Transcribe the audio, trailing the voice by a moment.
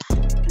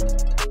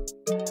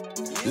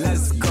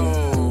Let's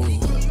go.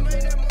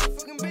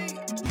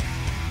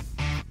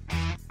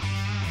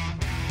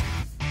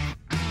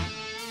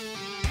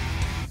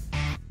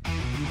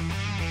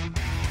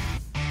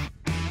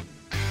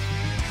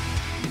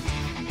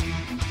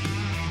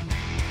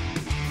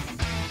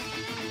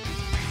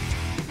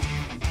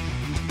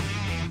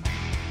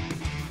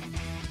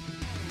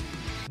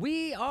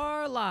 We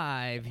are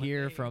live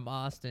here from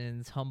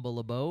Austin's humble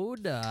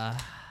abode,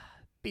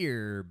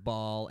 Beer,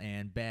 Ball,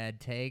 and Bad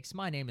Takes.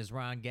 My name is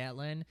Ron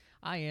Gatlin.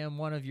 I am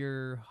one of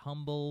your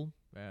humble,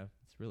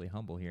 it's really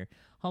humble here,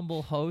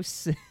 humble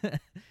hosts.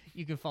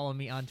 You can follow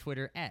me on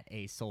Twitter at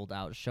A Sold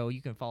Out Show.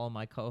 You can follow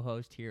my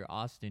co-host here,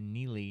 Austin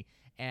Neely,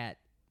 at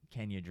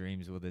Kenya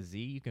Dreams with a Z.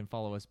 You can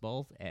follow us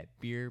both at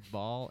Beer,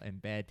 Ball,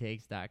 and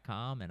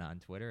BadTakes.com and on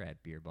Twitter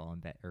at Beer, Ball,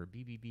 and or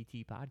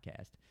BBBT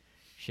Podcast.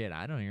 Shit,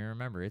 I don't even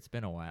remember. It's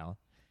been a while.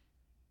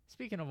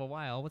 Speaking of a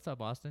while, what's up,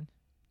 Austin?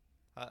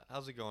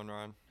 How's it going,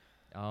 Ron?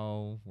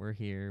 Oh, we're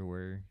here.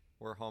 We're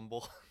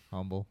humble.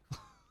 humble.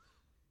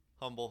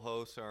 Humble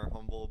hosts, our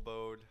humble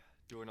abode,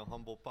 doing a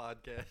humble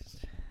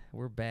podcast.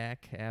 We're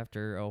back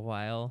after a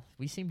while.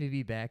 We seem to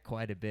be back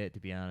quite a bit,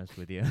 to be honest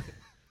with you. I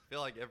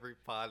feel like every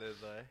pod is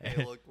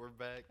hey, look, we're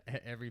back.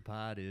 Every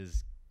pod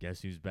is,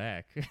 guess who's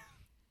back?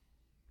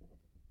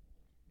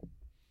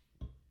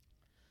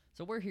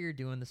 So we're here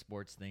doing the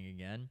sports thing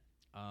again.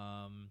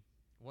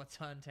 What's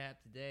on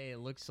tap today? It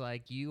looks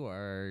like you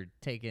are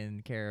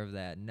taking care of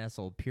that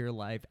Nestle Pure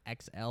Life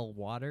XL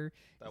water.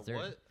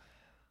 What?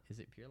 Is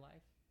it Pure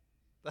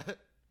Life?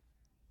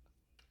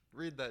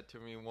 Read that to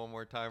me one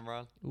more time,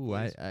 Ron. Ooh,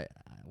 I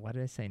why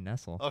did I say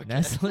Nestle? Okay.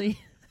 Nestle?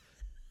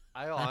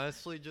 I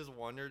honestly just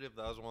wondered if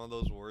that was one of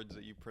those words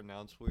that you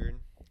pronounce weird.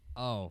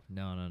 Oh,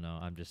 no.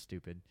 I'm just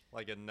stupid.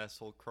 Like a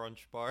Nestle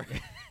Crunch bar.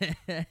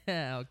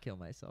 I'll kill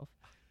myself.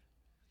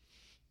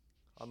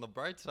 On the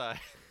bright side,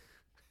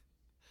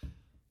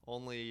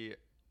 only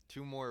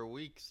 2 more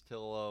weeks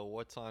till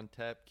What's on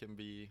Tap can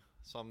be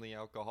something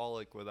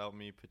alcoholic without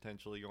me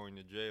potentially going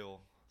to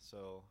jail.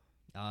 So,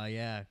 Oh,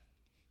 yeah.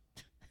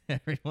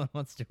 Everyone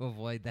wants to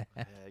avoid that.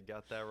 yeah, I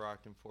got that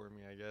rocking for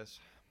me, I guess.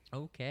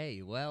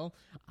 Okay, well,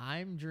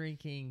 I'm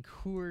drinking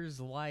Coors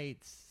Light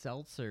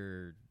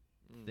seltzer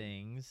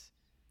things,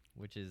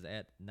 which is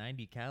at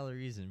 90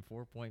 calories and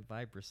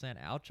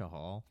 4.5%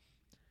 alcohol.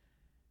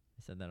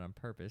 I said that on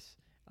purpose.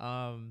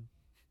 I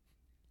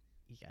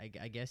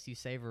guess you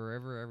save a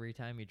river every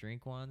time you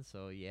drink one,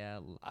 so yeah,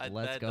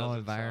 let's that go doesn't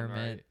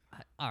environment.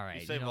 sound All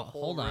right, You save a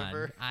whole hold on.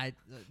 river I'm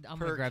gonna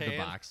per grab the can?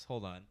 box.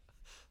 Hold on.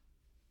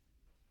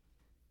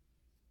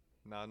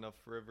 Not enough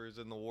rivers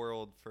in the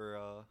world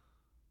for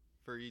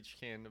each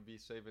can to be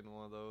saving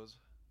one of those.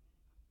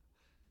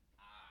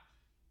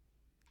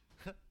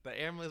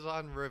 The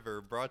Amazon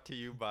River, brought to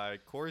you by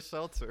Coors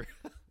Seltzer.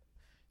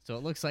 So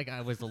it looks like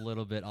I was a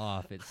little bit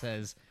off. It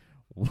says,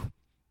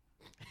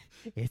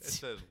 It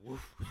says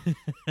woof.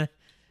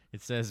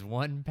 it says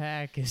 1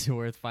 pack is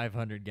worth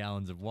 500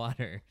 gallons of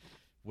water,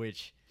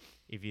 which,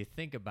 if you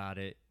think about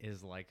it,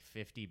 is like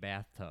 50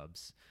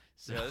 bathtubs.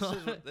 So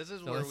Yeah, this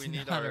is so where it's we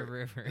need not our a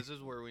river. This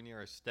is where we need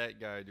our stat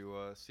guy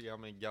to see how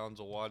many gallons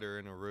of water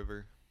in a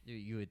river.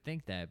 You would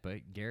think that,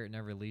 but Garrett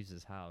never leaves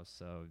his house.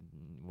 So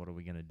what are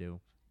we gonna do?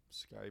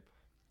 Skype.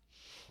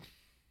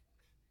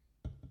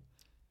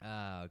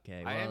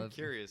 Okay. I Well, am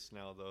curious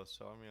now though,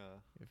 so I'm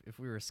gonna. if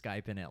we were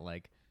Skyping at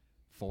like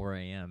 4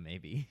 a.m.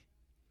 maybe.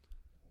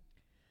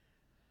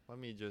 Let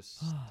me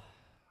just.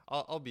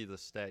 I'll be the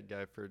stat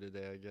guy for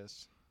today, I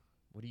guess.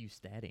 What are you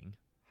statting?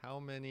 How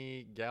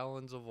many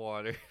gallons of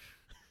water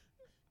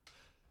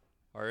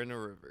are in a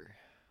river?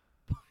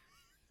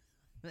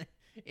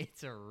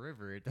 It's a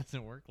river. It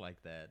doesn't work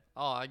like that.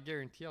 Oh, I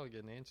guarantee I'll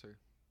get an answer.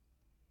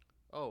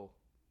 Oh.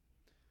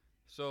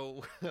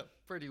 So,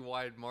 pretty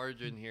wide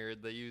margin here.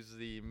 They use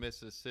the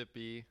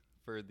Mississippi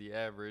for the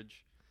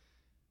average.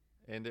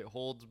 And it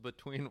holds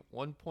between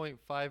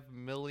 1.5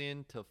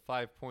 million to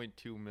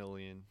 5.2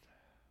 million.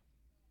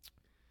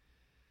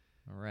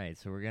 All right,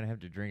 so we're gonna have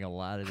to drink a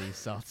lot of these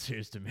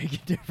seltzers to make a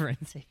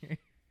difference here.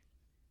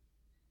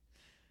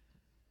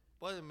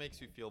 But it makes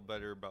you feel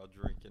better about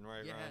drinking,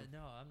 right, Yeah, Ryan?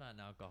 no, I'm not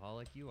an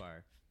alcoholic. You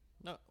are.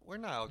 No, we're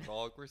not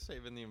alcoholic. We're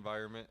saving the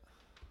environment.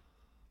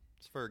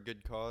 It's for a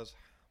good cause.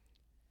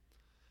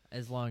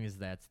 As long as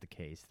that's the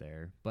case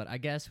there. But I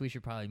guess we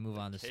should probably move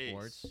on to case.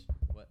 sports.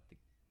 What?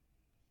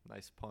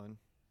 Nice pun.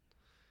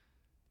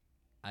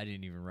 I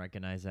didn't even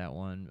recognize that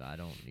one. I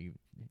don't even.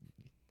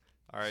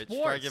 All right,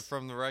 Sports. strike it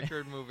from the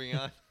record. Moving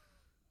on.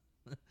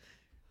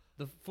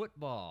 The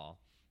football.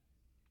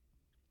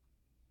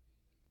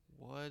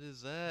 What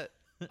is that?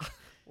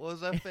 What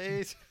was that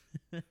face?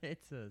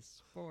 It's a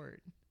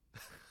sport.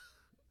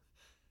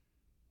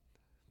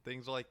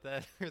 Things like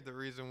that are the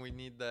reason we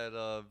need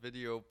that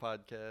video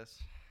podcast.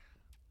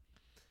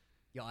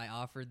 Yo, I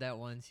offered that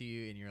one to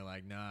you, and you're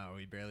like, no,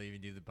 we barely even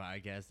do the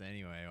podcast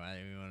anyway. Why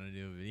do we want to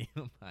do a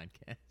video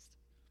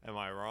podcast? Am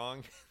I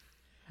wrong?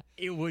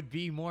 It would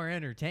be more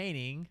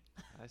entertaining.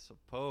 I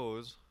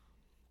suppose.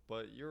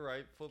 But you're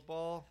right.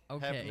 Football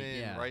Okay, happening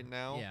yeah. right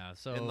now Yeah,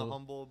 so in the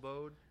humble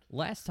abode.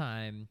 last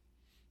time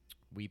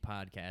we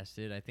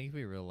podcasted. I think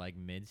we were like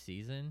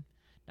mid-season.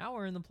 Now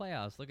we're in the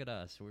playoffs. Look at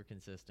us. We're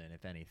consistent,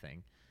 if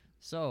anything.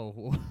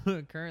 So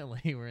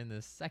currently we're in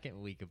the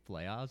second week of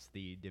playoffs,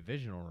 the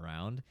divisional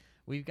round.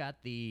 We've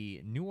got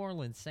the New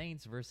Orleans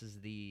Saints versus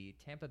the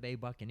Tampa Bay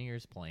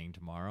Buccaneers playing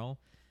tomorrow.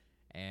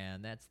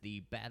 And that's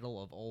the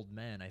battle of old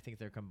men. I think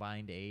their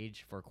combined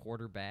age for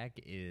quarterback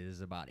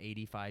is about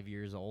 85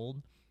 years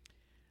old.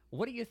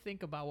 What do you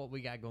think about what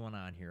we got going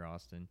on here,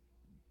 Austin?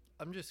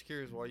 I'm just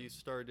curious why you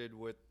started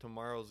with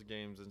tomorrow's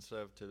games instead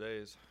of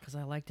today's. Because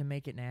I like to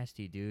make it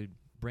nasty, dude.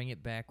 Bring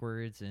it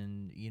backwards,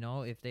 and,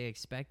 if they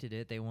expected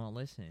it, they won't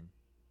listen.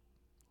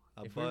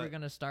 If we were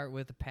going to start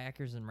with the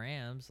Packers and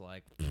Rams,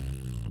 like,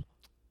 it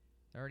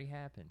already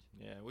happened.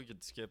 Yeah, we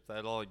could skip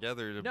that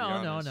altogether, to be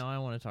honest. No, I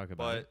want to talk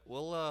about it. But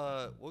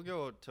we'll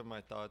go to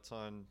my thoughts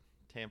on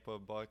Tampa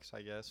Bucks,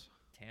 I guess.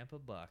 Tampa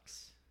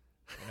Bucks.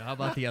 How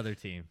about the other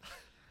team?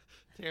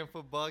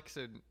 Tampa Bucks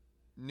and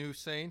New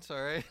Saints,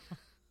 all right?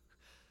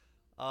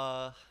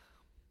 I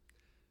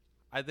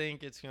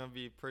think it's going to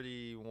be a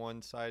pretty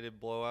one-sided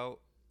blowout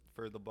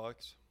for the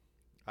Bucks.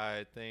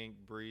 I think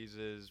Breeze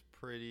is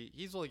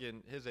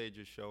his age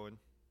is showing.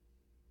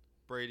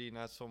 Brady,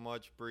 not so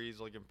much. Breeze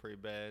looking pretty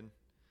bad.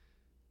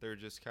 They're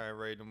just kind of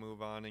ready to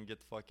move on and get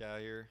the fuck out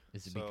of here.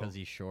 Is it because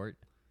he's short?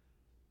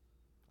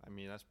 I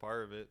mean, that's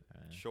part of it.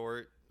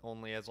 Short,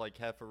 only has like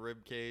half a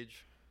rib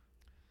cage.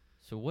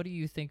 So what do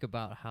you think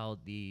about how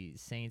the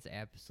Saints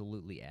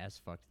absolutely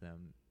ass-fucked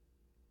them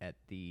at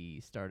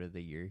the start of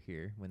the year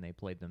here when they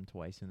played them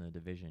twice in the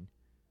division?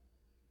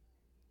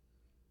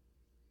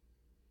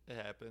 It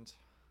happens.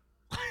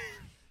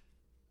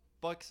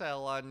 Bucks had a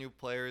lot of new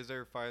players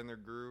there finding their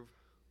groove.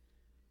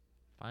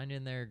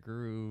 Finding their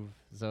groove.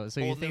 So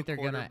you think they're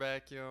gonna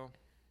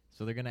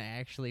So they're gonna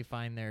actually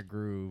find their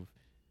groove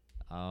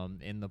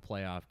in the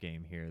playoff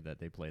game here that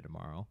they play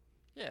tomorrow?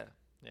 Yeah,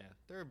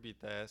 they're gonna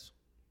beat the ass.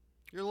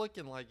 You're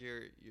looking like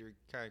you're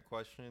kind of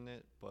questioning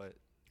it, but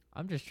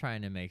I'm just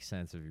trying to make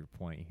sense of your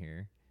point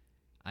here.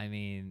 I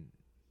mean,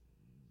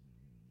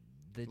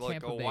 the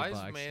Tampa Bay Bucks. A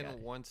wise man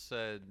once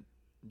said,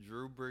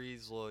 Drew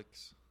Brees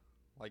looks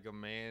like a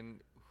man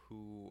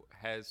who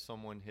has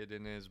someone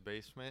hidden in his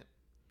basement,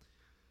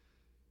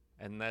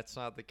 and that's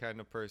not the kind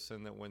of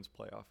person that wins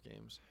playoff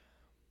games.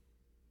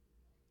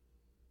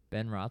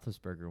 Ben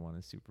Roethlisberger won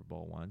a Super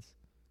Bowl once.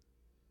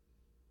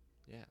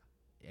 Yeah.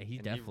 Yeah, he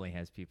definitely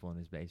has people in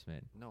his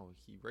basement. No,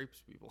 he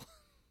rapes people.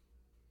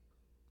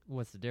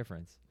 What's the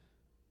difference?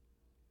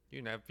 You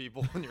can have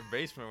people in your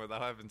basement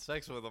without having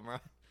sex with them, right?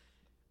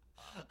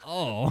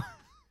 Oh.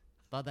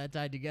 Thought that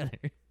tied together.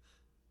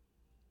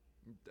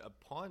 A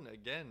pun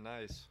again,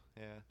 nice.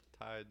 Yeah,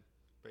 tied,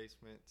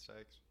 basement,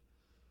 sex.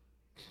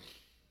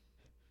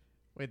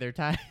 Wait, they're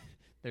tied.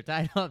 They're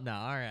tied up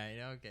now. All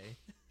right, okay.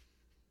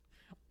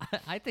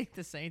 I think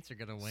the Saints are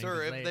gonna win.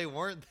 Sir, if they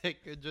weren't, they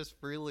could just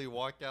freely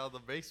walk out of the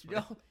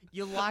basement. No,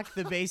 you lock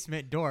the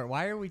basement door.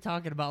 Why are we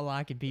talking about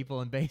locking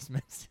people in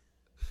basements?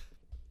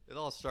 It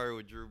all started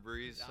with Drew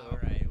Brees. So. All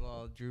right.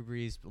 Well, Drew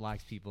Brees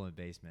locks people in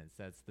basements.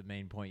 That's the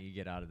main point you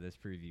get out of this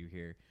preview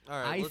here.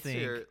 All right. Let's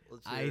hear it.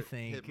 I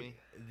think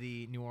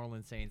the New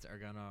Orleans Saints are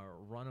gonna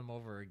run them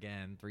over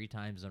again 3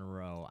 times in a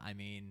row. I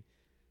mean,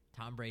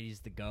 Tom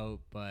Brady's the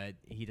GOAT, but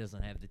he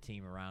doesn't have the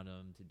team around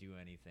him to do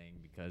anything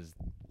because,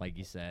 like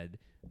you said,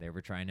 they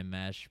were trying to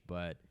mesh,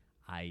 but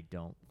I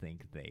don't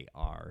think they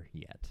are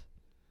yet.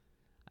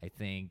 I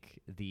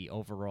think the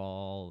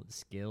overall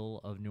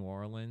skill of New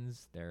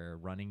Orleans, their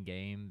running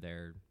game,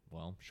 their,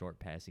 short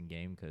passing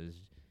game, because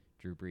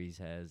Drew Brees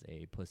has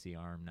a pussy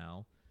arm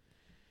now,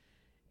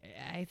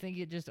 I think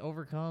it just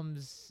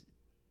overcomes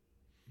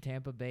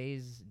Tampa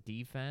Bay's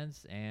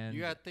defense. And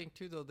you got to think,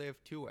 too, though, they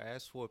have 2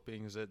 ass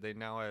whoopings that they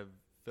now have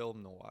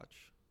film to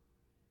watch,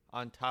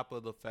 on top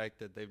of the fact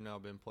that they've now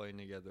been playing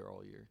together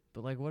all year.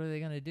 But, what are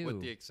they going to do?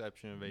 With the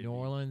exception of AD. New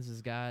Orleans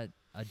has got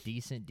a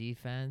decent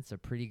defense, a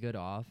pretty good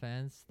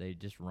offense. They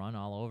just run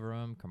all over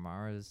them.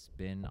 Kamara's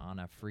been on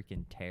a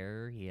freaking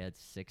tear. He had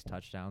 6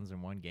 touchdowns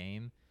in one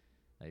game.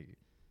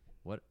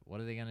 What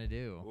are they going to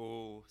do?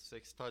 Ooh,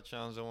 6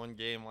 touchdowns in one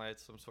game, like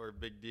it's some sort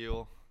of big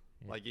deal.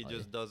 Like he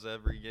just does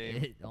every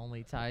game. It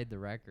only tied the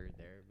record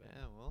there. But.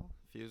 Yeah, well,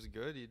 if he was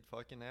good, he'd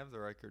fucking have the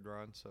record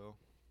run, so.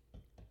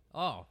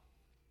 Oh,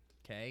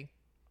 okay.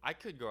 I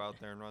could go out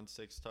there and run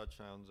 6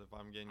 touchdowns if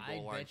I'm getting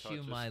goal line touches. I bet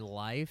you my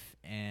life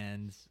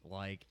and,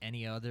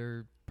 any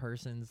other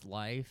person's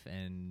life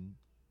and,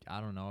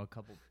 I don't know, a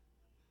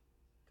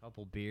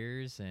couple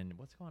beers. And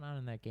what's going on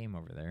in that game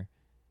over there?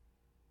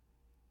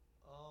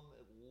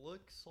 It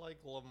looks like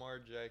Lamar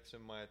Jackson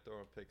might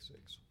throw a pick 6.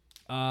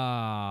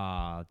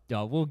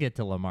 We'll get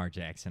to Lamar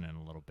Jackson in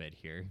a little bit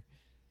here.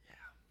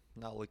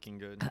 Yeah, not looking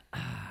good.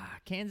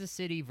 Kansas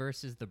City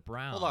versus the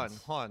Browns.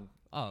 Hold on.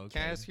 Oh, okay.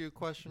 Can I ask you a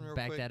question real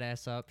quick? Back that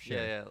ass up? Sure.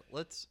 Yeah.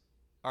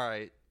 All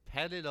right,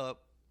 pad it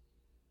up.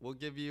 We'll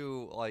give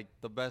you,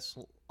 the best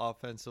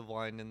offensive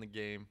line in the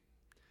game.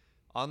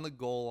 On the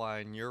goal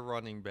line, you're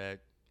running back.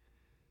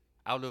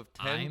 Out of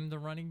 10. I'm the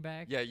running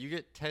back? Yeah, you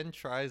get 10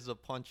 tries to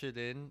punch it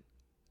in.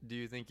 Do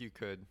you think you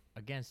could?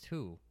 Against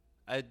who?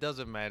 It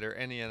doesn't matter.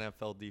 Any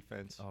NFL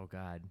defense. Oh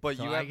God! But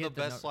So you I have the get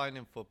best line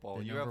in football.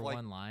 The You number have like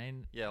one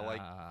line. yeah,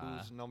 like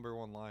who's number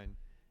one line?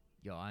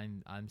 Yo,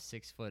 I'm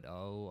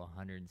 6'0",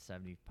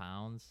 170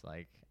 pounds.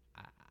 Like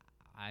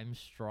I'm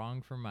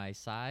strong for my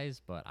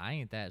size, but I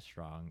ain't that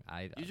strong.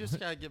 You just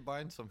gotta get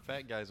behind some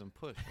fat guys and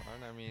push,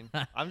 man. I mean,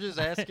 I'm just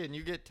asking.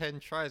 You get 10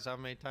 tries. How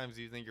many times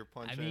do you think you're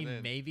punching I mean,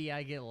 in? maybe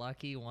I get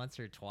lucky once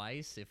or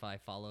twice if I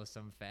follow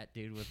some fat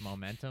dude with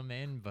momentum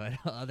in, but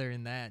other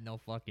than that, no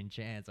fucking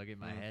chance. I'll get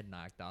my head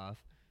knocked off.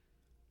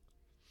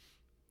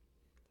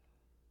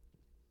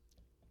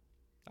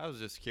 I was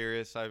just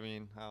curious. I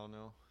mean, I don't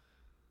know.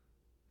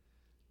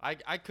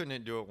 I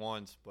couldn't do it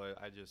once,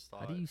 but I just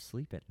thought. How do you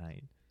sleep at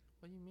night?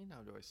 What do you mean?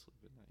 How do I sleep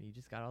at night? You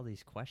just got all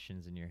these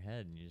questions in your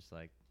head, and you're just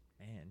like,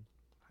 man.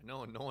 I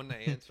know, no one to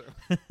answer.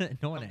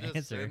 No one to I'm just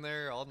answer. sitting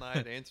there all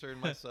night answering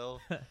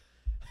myself.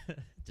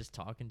 Just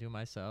talking to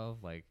myself,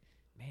 like,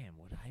 man,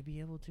 would I be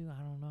able to?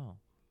 I don't know.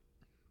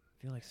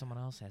 I feel like someone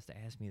else has to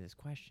ask me this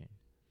question.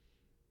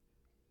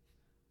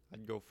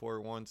 I'd go for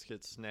it once,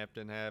 get snapped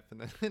in half,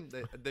 and then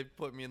they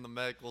put me in the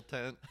medical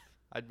tent.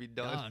 I'd be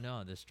done. Oh,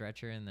 no, the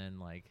stretcher, and then,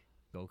 like,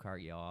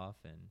 go-kart you off,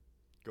 and...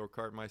 Go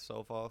kart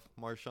myself off,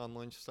 Marshawn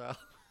Lynch style.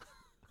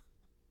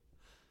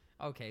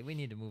 Okay, we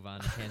need to move on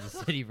to Kansas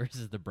City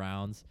versus the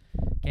Browns.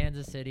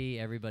 Kansas City,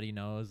 everybody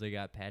knows they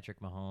got Patrick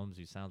Mahomes,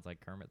 who sounds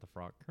like Kermit the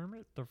Frog.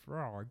 Kermit the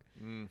Frog.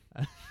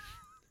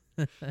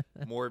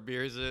 More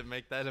beers didn't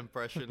make that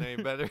impression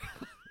any better.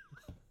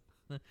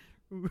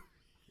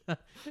 Have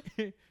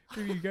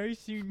you guys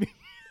seen me?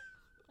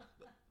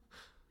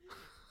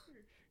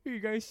 Have you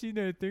guys seen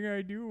that thing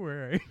I do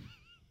where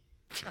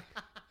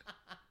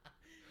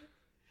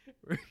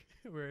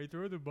I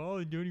throw the ball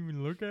and don't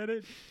even look at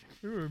it?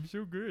 Oh, I'm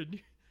so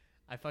good.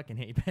 I fucking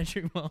hate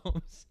Patrick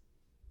Mahomes.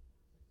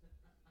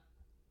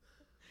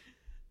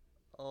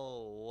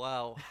 Oh,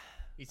 wow.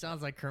 He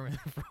sounds like Kermit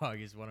the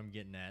Frog is what I'm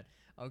getting at.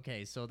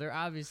 Okay, so they're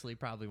obviously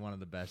probably one of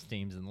the best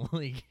teams in the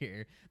league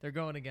here. They're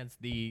going against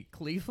the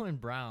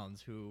Cleveland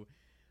Browns, who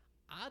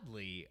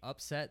oddly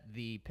upset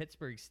the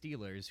Pittsburgh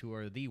Steelers, who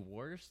are the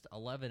worst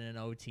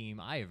 11-0 team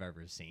I have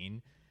ever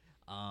seen.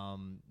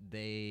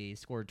 They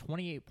scored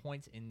 28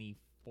 points in the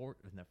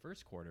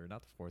first quarter,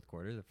 not the fourth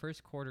quarter, the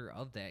first quarter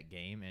of that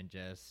game, and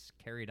just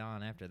carried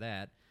on after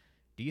that.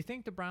 Do you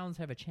think the Browns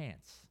have a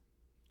chance?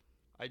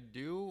 I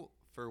do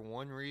for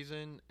one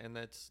reason, and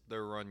that's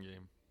their run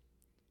game.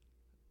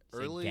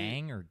 Say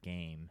gang or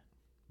game?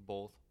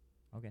 Both.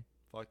 Okay.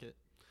 Fuck it.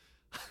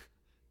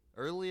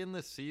 Early in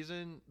the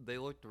season, they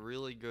looked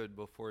really good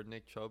before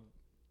Nick Chubb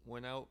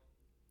went out.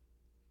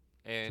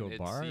 And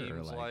it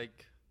seems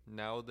like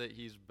now that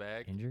he's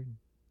back. Injured?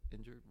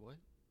 Injured? What?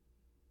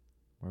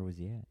 Where was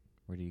he at?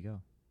 Where did he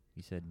go?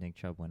 You said Nick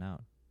Chubb went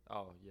out.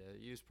 Oh, yeah.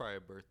 He was probably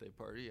a birthday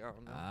party. I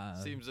don't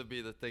know. Seems to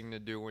be the thing to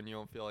do when you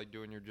don't feel like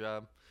doing your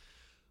job.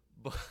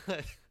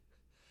 But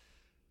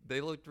they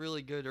looked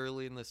really good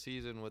early in the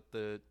season with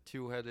the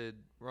two-headed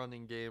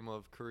running game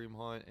of Kareem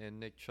Hunt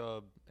and Nick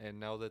Chubb. And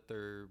now that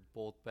they're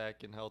both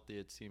back and healthy,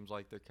 it seems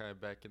like they're kind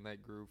of back in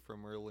that groove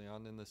from early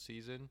on in the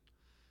season.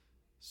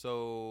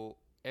 So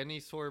any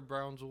sort of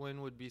Browns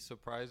win would be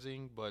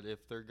surprising, but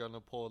if they're going to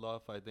pull it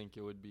off, I think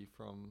it would be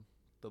from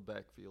the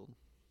backfield.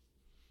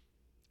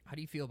 How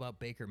do you feel about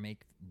Baker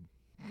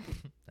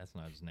That's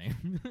not his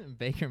name.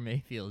 Baker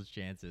Mayfield's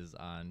chances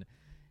on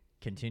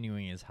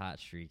continuing his hot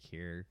streak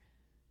here?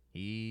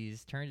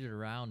 He's turned it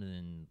around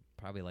in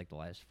probably like the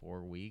last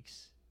 4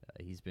 weeks.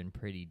 He's been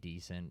pretty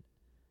decent.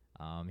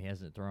 He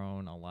hasn't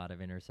thrown a lot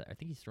of I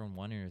think he's thrown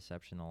one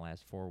interception in the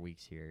last 4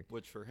 weeks here.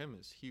 Which for him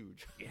is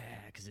huge. Yeah,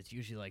 because it's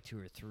usually like 2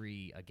 or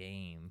 3 a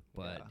game.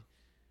 But yeah.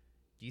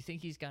 Do you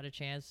think he's got a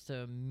chance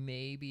to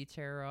maybe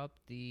tear up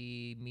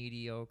the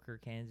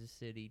mediocre Kansas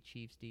City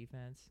Chiefs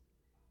defense?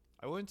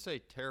 I wouldn't say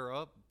tear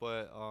up,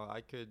 but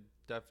I could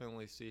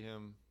definitely see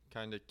him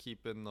kind of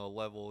keeping the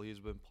level he's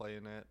been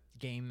playing at.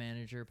 Game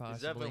manager, possibly.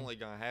 He's definitely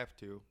going to have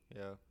to,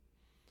 yeah.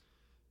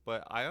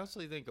 But I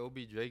honestly think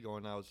OBJ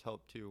going out has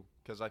helped too,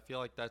 because I feel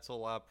like that's a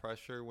lot of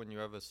pressure when you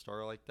have a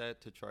star like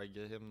that to try to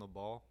get him the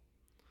ball.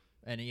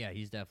 And, yeah,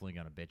 he's definitely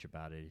going to bitch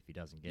about it if he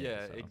doesn't get it.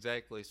 Yeah,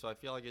 exactly. So I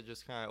feel like it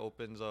just kind of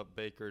opens up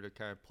Baker to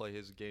kind of play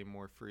his game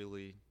more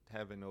freely,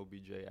 having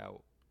OBJ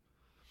out.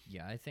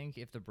 Yeah, I think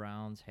if the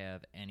Browns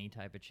have any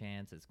type of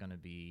chance, it's going to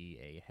be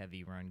a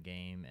heavy run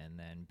game and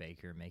then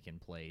Baker making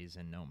plays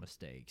and no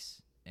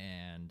mistakes.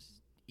 And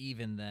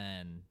even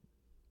then,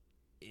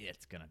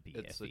 it's going to be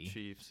It's iffy. the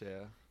Chiefs,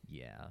 yeah.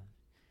 Yeah.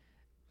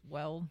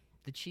 Well,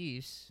 the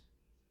Chiefs,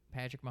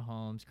 Patrick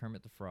Mahomes,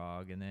 Kermit the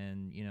Frog, and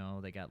then,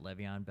 they got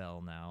Le'Veon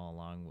Bell now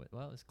along with,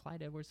 is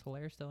Clyde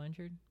Edwards-Helaire still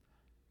injured?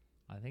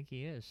 I think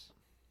he is.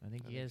 I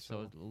think he is.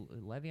 So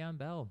Le'Veon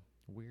Bell.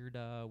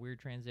 Weird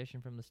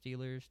transition from the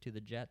Steelers to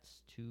the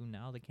Jets to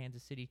now the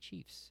Kansas City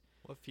Chiefs.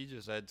 What if he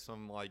just had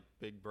some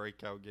big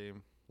breakout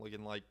game,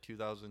 looking like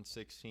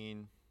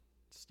 2016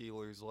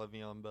 Steelers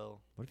Le'Veon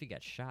Bell? What if he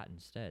got shot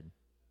instead?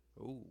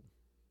 Ooh.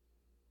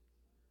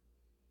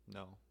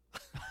 No.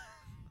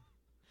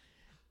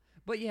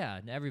 But yeah,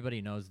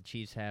 everybody knows the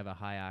Chiefs have a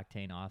high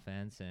octane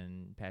offense,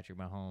 and Patrick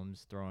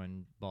Mahomes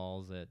throwing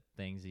balls at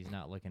things he's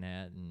not looking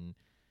at, and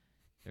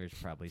there's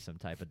probably some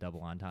type of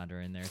double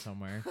entendre in there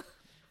somewhere.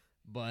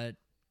 But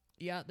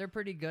yeah, they're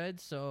pretty good.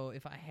 So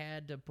if I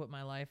had to put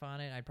my life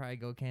on it, I'd probably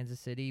go Kansas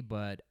City.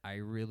 But I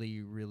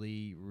really,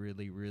 really,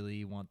 really,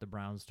 really want the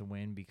Browns to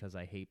win because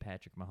I hate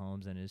Patrick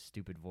Mahomes and his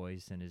stupid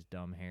voice and his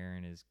dumb hair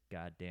and his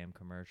goddamn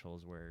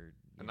commercials where.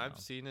 And I've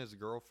seen his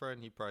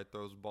girlfriend. He probably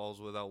throws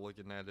balls without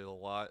looking at it a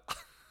lot.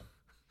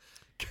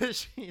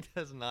 Because she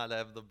does not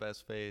have the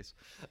best face.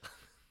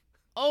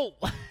 Oh!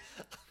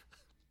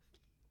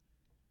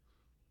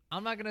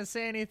 I'm not going to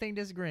say anything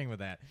disagreeing with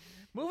that.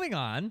 Moving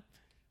on.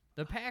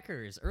 The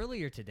Packers,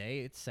 earlier today,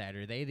 it's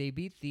Saturday, they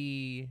beat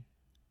the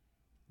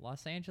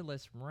Los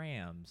Angeles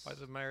Rams. Why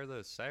does it matter that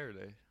it's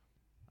Saturday?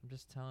 I'm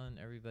just telling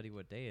everybody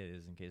what day it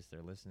is in case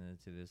they're listening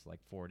to this like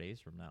 4 days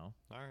from now.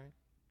 All right.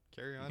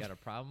 Carry on. You got a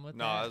problem with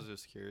No, that? I was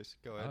just curious.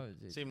 Go ahead.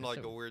 Oh, Seemed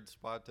like a weird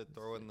spot to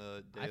throw in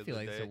the day of the day. I feel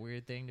like it's a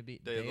weird thing to be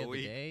Day of the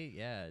week. day.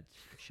 Yeah,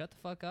 shut the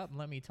fuck up and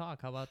let me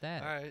talk. How about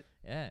that? All right.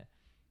 Yeah.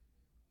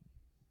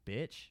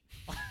 Bitch.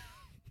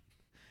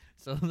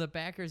 So the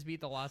Packers beat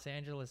the Los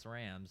Angeles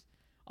Rams.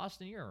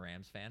 Austin, you're a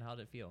Rams fan. How'd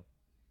it feel?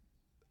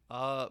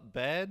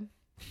 Bad.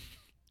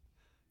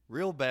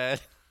 Real bad.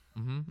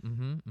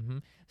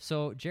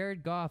 So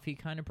Jared Goff, he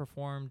kind of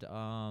performed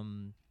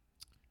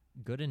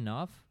good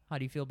enough. How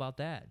do you feel about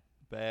that?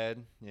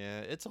 Bad.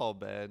 Yeah, it's all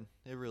bad.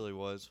 It really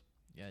was.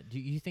 Yeah. Do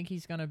you think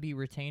he's gonna be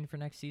retained for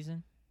next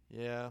season?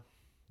 Yeah.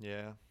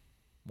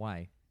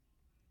 Why?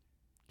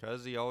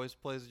 Because he always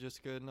plays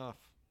just good enough,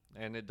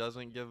 and it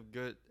doesn't give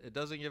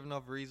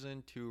enough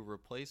reason to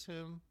replace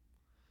him,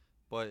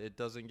 but it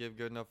doesn't give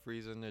good enough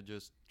reason to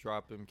just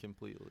drop him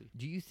completely.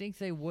 Do you think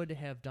they would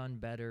have done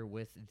better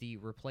with the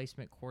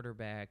replacement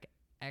quarterback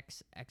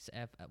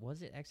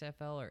was it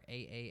XFL or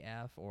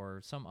AAF or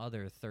some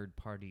other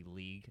third-party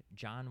league,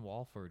 John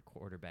Walford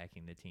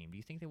quarterbacking the team? Do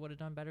you think they would have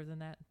done better than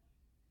that?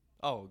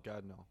 Oh,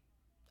 God, no.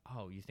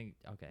 Oh, you think?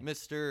 Okay.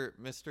 Mr.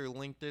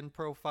 LinkedIn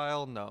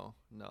profile? No,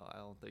 I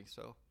don't think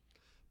so.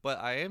 But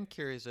I am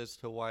curious as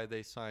to why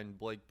they signed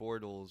Blake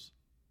Bortles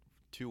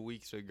 2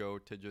 weeks ago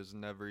to just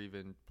never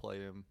even play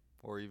him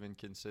or even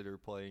consider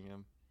playing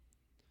him.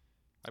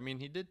 I mean,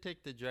 he did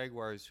take the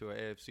Jaguars to an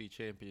AFC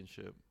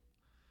championship.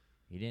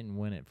 He didn't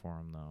win it for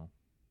him, though.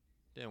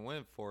 Didn't win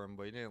it for him,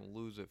 but he didn't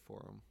lose it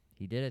for him.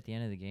 He did at the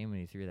end of the game when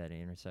he threw that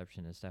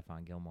interception to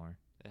Stephon Gilmore.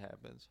 It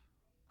happens.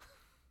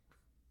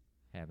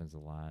 Happens a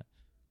lot.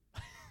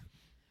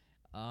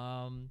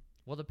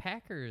 Well, the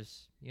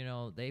Packers,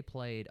 they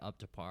played up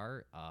to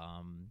par.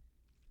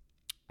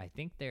 I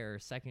think they're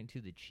second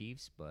to the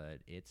Chiefs, but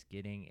it's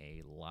getting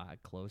a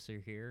lot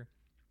closer here.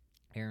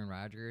 Aaron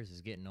Rodgers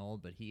is getting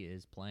old, but he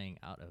is playing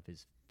out of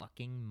his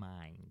fucking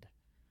mind.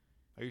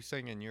 Are you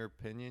saying, in your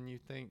opinion, you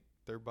think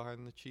they're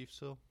behind the Chiefs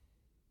still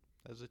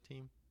as a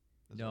team?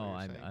 No,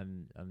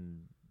 I'm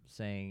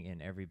saying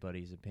in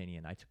everybody's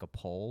opinion. I took a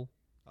poll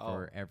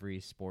for every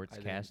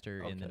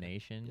sportscaster in the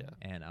nation,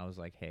 and I was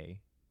like, "Hey,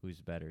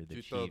 who's better, the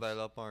Chiefs?" Did you throw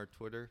that up on our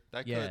Twitter?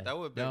 That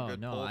would have been a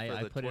good poll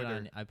for the put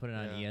Twitter. I put it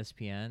on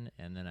ESPN,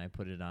 and then I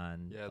put it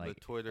on the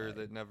Twitter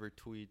that never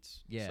tweets,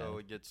 yeah, so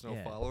it gets no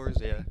followers.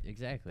 Yeah,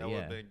 exactly. That would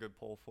have been a good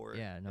poll for it.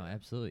 Yeah, no,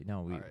 absolutely.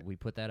 No, we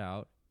put that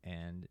out,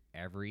 and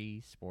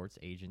every sports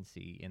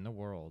agency in the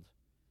world,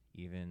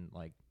 even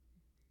like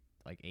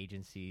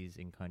agencies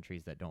in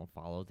countries that don't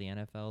follow the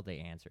NFL, they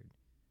answered,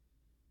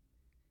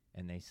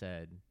 and they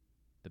said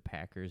the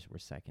Packers were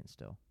second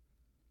still.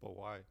 But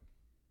why?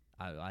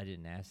 I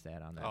didn't ask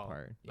that on that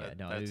part. Yeah,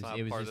 no, that's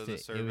it was part just of the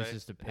survey. It was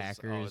just the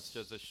Packers. It's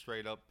just a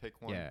straight up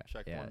pick one,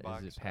 check one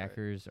box. Is it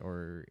Packers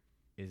or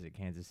is it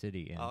Kansas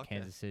City? And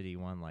Kansas City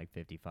won like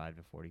 55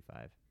 to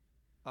 45.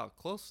 Oh,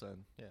 close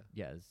then. Yeah.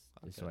 Yeah,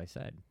 so I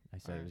said.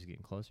 It was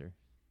getting closer.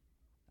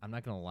 I'm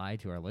not going to lie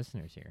to our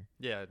listeners here.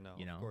 Yeah, no,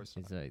 of course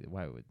not.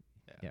 Why would?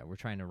 Yeah, we're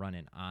trying to run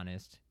an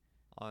honest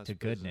to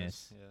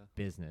goodness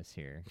business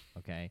here,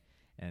 okay?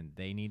 And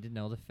they need to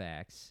know the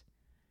facts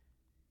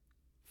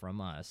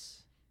from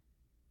us,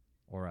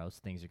 or else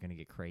things are going to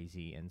get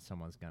crazy and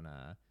someone's going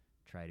to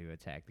try to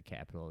attack the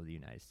capital of the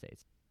United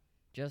States.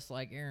 Just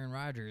like Aaron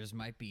Rodgers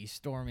might be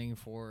storming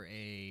for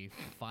a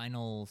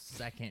final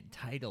second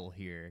title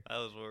here. That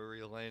was where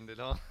we landed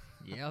on.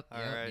 Yep.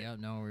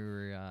 No, we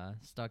were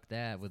stuck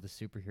that with a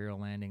superhero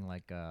landing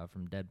like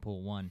from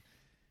Deadpool 1.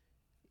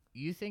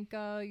 You think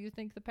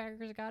the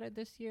Packers got it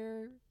this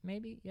year?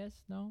 Maybe? Yes?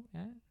 No?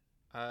 Yeah?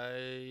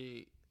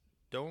 I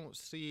don't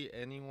see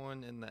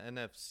anyone in the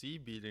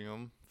NFC beating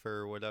them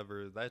for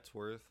whatever that's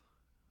worth.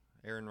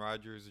 Aaron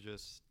Rodgers,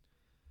 just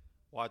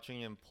watching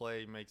him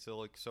play makes it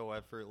look so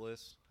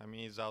effortless. I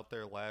mean, he's out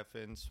there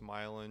laughing,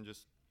 smiling,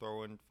 just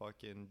throwing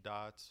fucking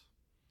dots.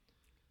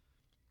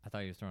 I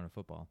thought he was throwing a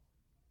football.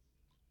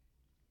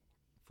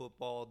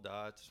 Football,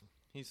 dots.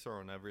 He's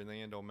throwing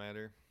everything. It don't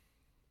matter.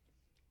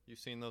 You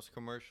seen those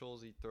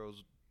commercials? He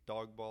throws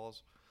dog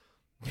balls.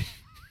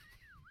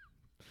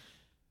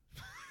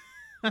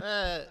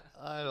 I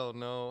don't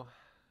know.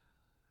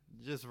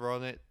 Just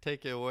run it.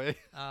 Take it away.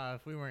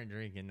 If we weren't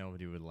drinking,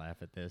 nobody would laugh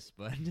at this,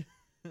 but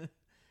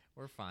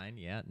we're fine.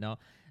 Yeah, no.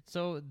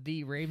 So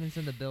the Ravens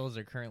and the Bills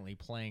are currently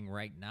playing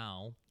right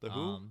now. The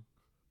who?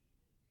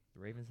 The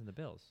Ravens and the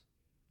Bills.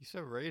 You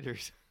said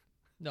Raiders.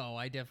 No,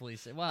 I definitely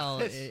said. Well,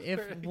 I if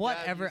swear to God,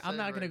 whatever, you I'm said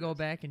not going to go Raiders.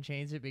 back and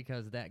change it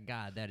because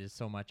that is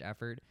so much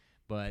effort.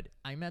 But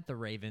I meant the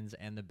Ravens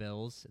and the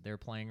Bills. They're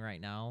playing right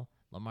now.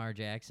 Lamar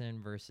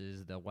Jackson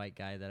versus the white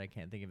guy that I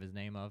can't think of his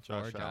name of.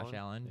 Josh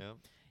Allen. Yep.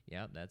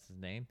 Yep, that's his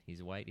name.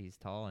 He's white, he's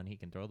tall, and he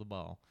can throw the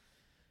ball.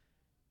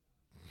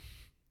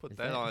 Put Is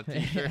that on a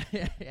t-shirt.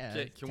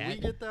 yeah. Can we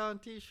get that on a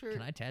t-shirt?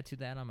 Can I tattoo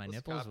that on my Let's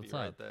nipples? What's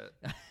up? copyright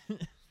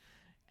that.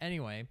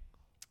 Anyway,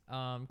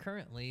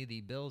 currently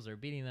the Bills are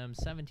beating them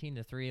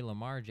 17-3.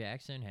 Lamar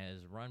Jackson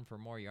has run for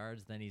more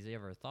yards than he's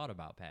ever thought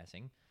about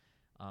passing.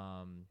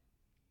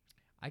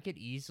 I could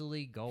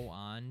easily go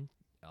on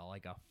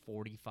like a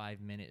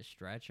 45-minute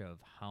stretch of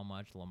how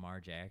much Lamar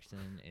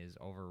Jackson is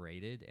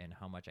overrated and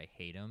how much I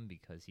hate him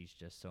because he's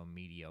just so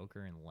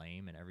mediocre and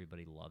lame and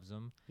everybody loves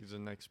him. He's the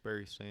next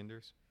Barry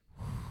Sanders.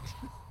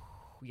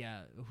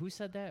 Yeah, who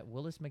said that?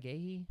 Willis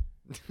McGahee?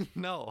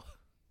 No,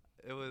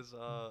 it was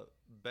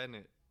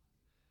Bennett.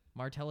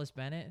 Martellus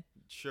Bennett?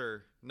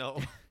 Sure. No.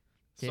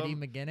 Teddy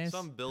McGinnis?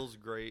 Some Bills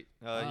great.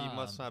 He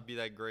must not be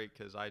that great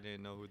because I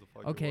didn't know who the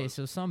fuck. Okay, he was.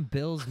 so some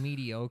Bills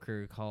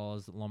mediocre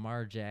calls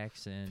Lamar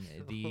Jackson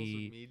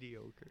the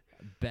mediocre.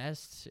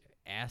 best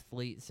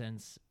athlete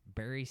since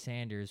Barry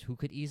Sanders, who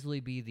could easily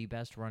be the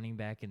best running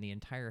back in the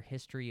entire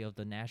history of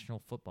the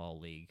National Football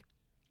League.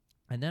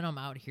 And then I'm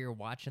out here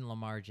watching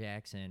Lamar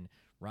Jackson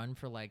run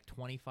for like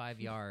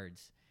 25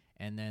 yards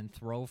and then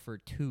throw for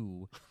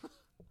 2,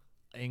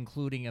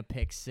 including a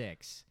pick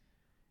 6.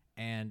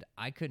 And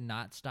I could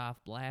not stop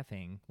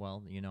laughing.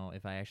 Well, you know,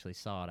 if I actually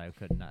saw it, I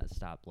could not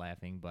stop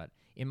laughing. But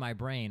in my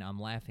brain, I'm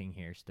laughing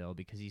here still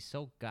because he's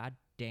so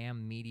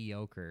goddamn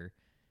mediocre.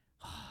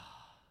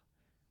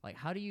 Like,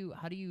 how do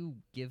you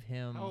give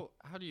him?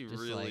 How do you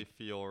just really like-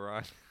 feel,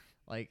 Ron?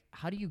 Like,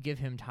 how do you give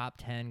him top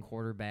 10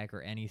 quarterback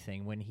or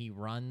anything when he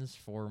runs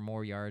for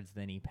more yards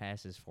than he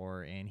passes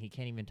for, and he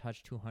can't even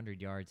touch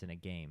 200 yards in a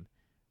game?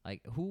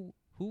 Like, who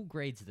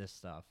grades this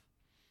stuff?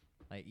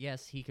 Like,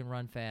 yes, he can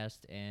run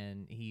fast,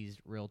 and he's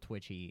real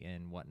twitchy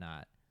and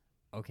whatnot.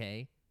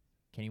 Okay,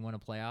 can he win a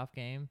playoff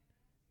game?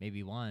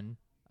 Maybe one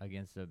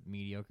against a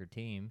mediocre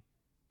team.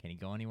 Can he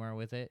go anywhere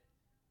with it?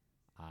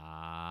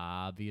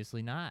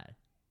 Obviously not.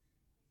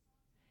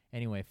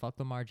 Anyway, fuck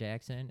Lamar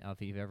Jackson. If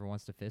he ever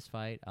wants to fist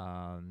fight,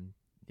 have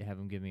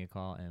him give me a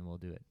call, and we'll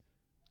do it.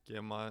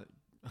 Get my.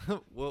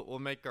 We'll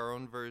make our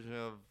own version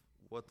of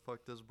what the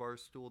fuck does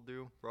Barstool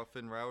do? Rough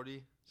and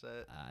Rowdy? Is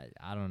that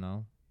I don't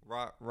know.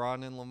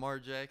 Ron and Lamar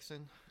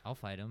Jackson? I'll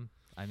fight him.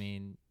 I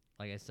mean,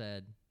 like I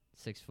said,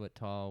 6 foot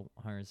tall,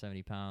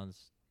 170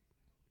 pounds,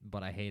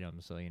 but I hate him,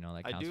 so, you know,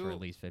 that counts for at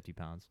least 50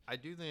 pounds. I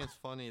do think it's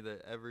funny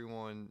that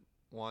everyone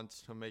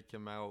wants to make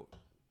him out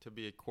to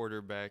be a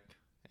quarterback,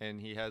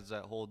 and he has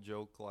that whole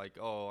joke like,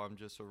 oh, I'm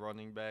just a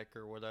running back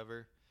or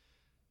whatever.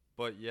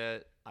 But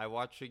yet, I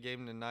watched a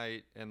game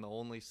tonight, and the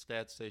only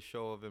stats they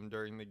show of him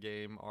during the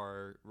game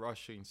are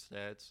rushing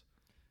stats.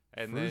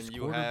 And First then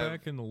you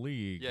quarterback have, in the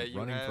league, yeah, you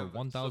running for have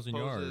 1,000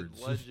 supposed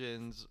yards.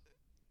 legends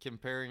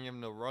comparing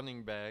him to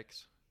running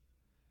backs,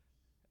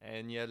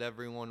 and yet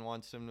everyone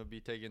wants him to be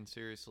taken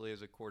seriously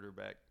as a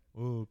quarterback.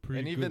 Oh,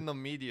 And even the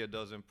media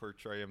doesn't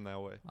portray him that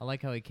way. I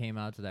like how he came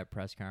out to that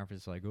press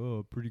conference like,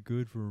 oh, pretty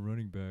good for a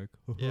running back.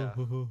 Yeah.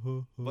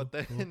 But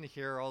then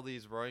hear all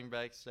these running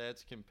back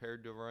stats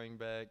compared to running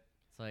back.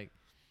 It's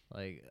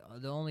like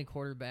the only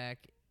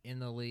quarterback in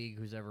the league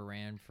who's ever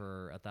ran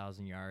for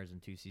 1,000 yards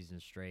in 2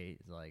 seasons straight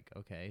is like,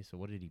 okay, so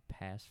what did he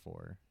pass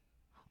for?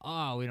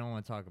 Oh, we don't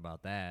want to talk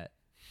about that.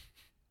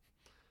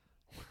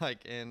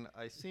 And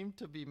I seem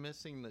to be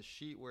missing the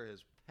sheet where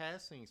his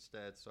passing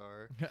stats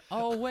are.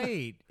 Oh,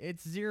 wait,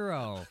 it's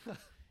 0.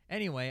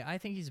 Anyway, I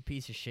think he's a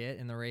piece of shit,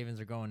 and the Ravens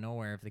are going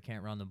nowhere if they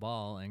can't run the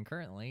ball, and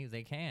currently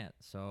they can't.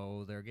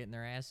 So they're getting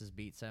their asses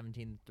beat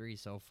 17-3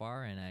 so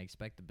far, and I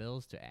expect the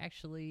Bills to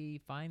actually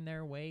find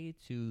their way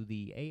to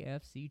the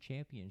AFC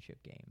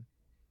Championship game.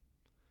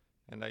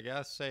 And I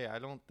gotta say, I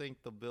don't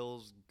think the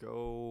Bills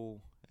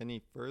go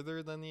any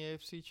further than the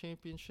AFC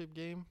Championship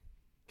game.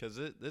 Because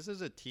this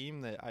is a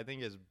team that I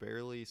think is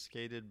barely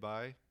skated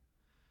by.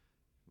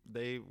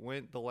 They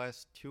went the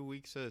last 2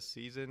 weeks of the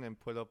season and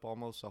put up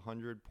almost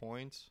 100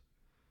 points.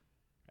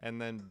 And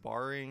then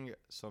barring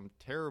some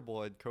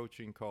terrible head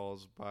coaching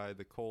calls by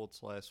the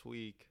Colts last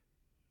week,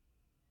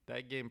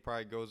 that game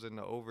probably goes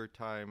into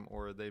overtime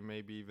or they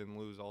maybe even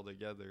lose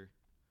altogether.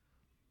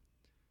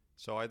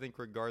 So I think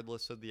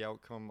regardless of the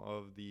outcome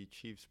of the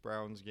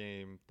Chiefs-Browns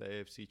game, the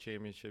AFC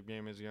Championship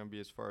game is going to be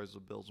as far as the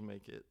Bills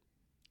make it.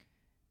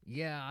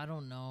 Yeah, I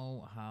don't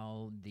know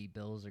how the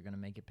Bills are going to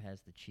make it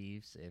past the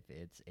Chiefs if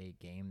it's a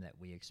game that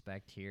we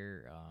expect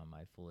here.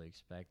 I fully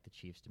expect the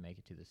Chiefs to make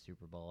it to the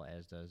Super Bowl,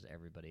 as does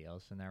everybody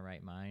else in their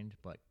right mind.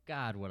 But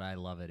God, would I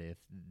love it if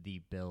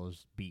the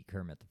Bills beat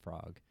Kermit the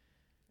Frog.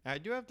 I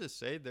do have to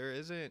say, there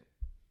isn't,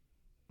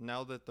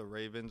 now that the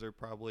Ravens are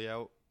probably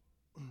out,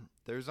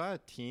 there's not a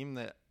team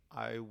that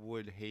I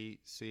would hate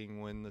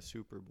seeing win the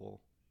Super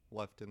Bowl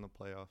left in the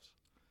playoffs.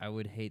 I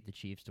would hate the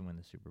Chiefs to win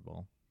the Super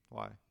Bowl.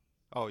 Why?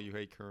 Oh, you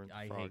hate Kermit the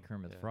I Frog. hate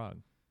Kermit the Yeah.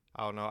 Frog.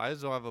 I don't know. I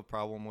just don't have a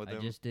problem with I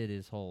him. just did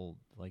his whole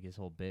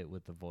bit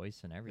with the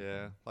voice and everything.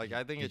 Yeah. Like, Did-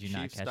 I think a did you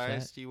not Chiefs catch that?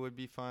 dynasty would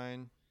be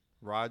fine.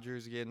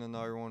 Rodgers getting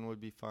another one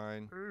would be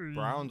fine.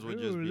 Browns would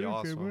just be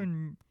awesome. I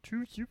won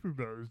 2 Super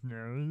Bowls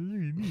now.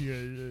 Look at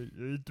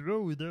me. I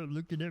throw without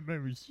looking at my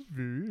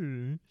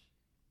receiver.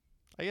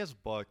 I guess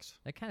Bucks.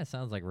 That kind of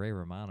sounds like Ray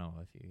Romano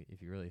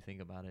if you really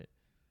think about it.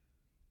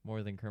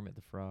 More than Kermit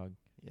the Frog.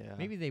 Yeah.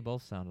 Maybe they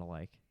both sound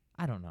alike.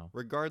 I don't know.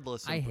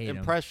 Regardless, I hate 'em.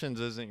 impressions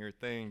isn't your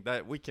thing.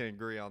 That we can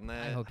agree on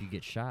that. I hope you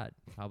get shot.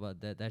 How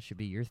about that? That should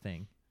be your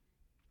thing.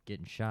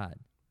 Getting shot.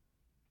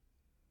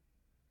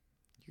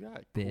 You got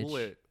to Bitch. cool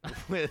it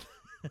with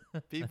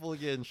people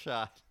getting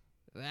shot.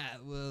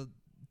 Well,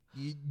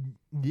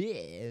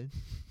 yeah.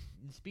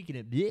 Speaking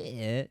of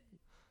the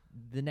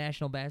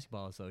National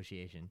Basketball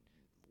Association.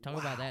 Talk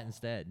about that Wow.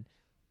 instead.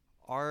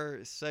 Our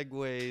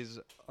segues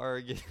are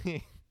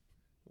getting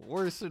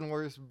worse and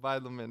worse by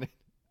the minute.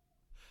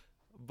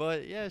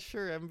 But yeah,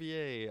 sure,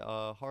 NBA,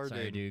 Harden.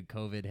 Sorry, dude.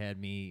 COVID had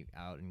me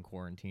out in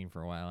quarantine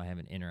for a while. I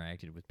haven't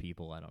interacted with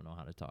people. I don't know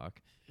how to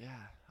talk. Yeah,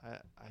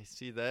 I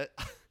see that.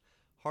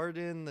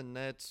 Harden, the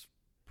Nets,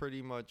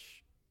 pretty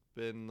much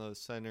been the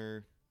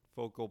center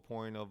focal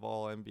point of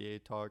all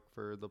NBA talk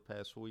for the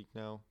past week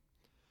now.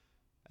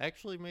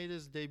 Actually made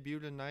his debut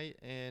tonight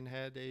and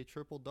had a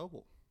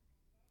triple-double.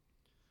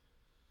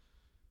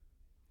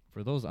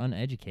 For those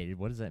uneducated,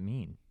 what does that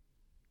mean?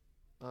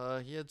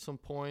 He had some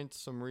points,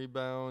 some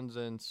rebounds,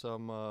 and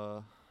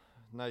some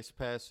nice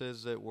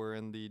passes that were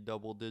in the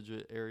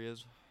double-digit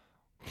areas.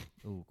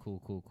 Ooh,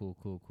 cool.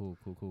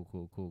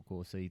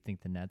 So you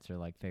think the Nets are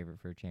like favorite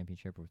for a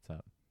championship? Or what's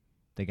up?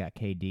 They got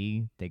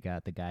KD. They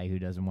got the guy who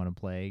doesn't want to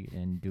play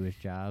and do his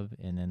job,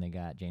 and then they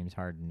got James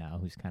Harden now,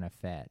 who's kind of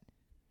fat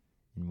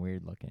and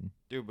weird looking.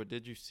 Dude, but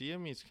did you see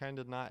him? He's kind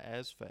of not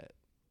as fat.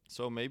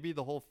 So maybe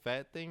the whole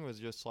fat thing was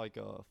just like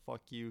a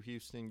fuck you,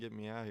 Houston, get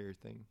me out here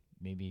thing.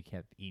 Maybe he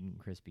kept eating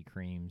Krispy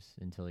Kremes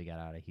until he got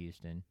out of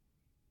Houston,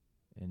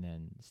 and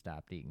then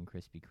stopped eating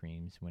Krispy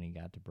Kremes when he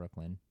got to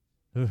Brooklyn.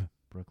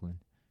 Brooklyn.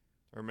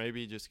 Or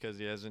maybe just because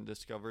he hasn't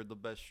discovered the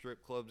best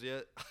strip clubs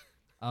yet.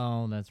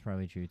 Oh, that's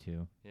probably true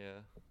too.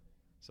 Yeah.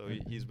 So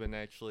he's been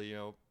actually,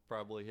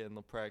 probably hitting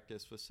the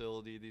practice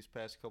facility these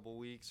past couple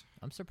weeks.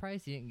 I'm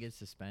surprised he didn't get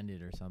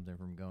suspended or something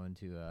from going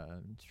to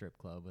a strip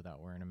club without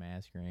wearing a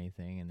mask or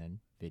anything, and then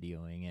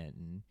videoing it,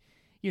 and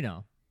you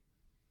know.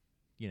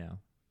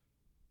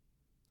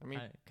 I mean,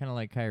 Kind of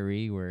like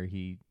Kyrie, where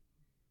he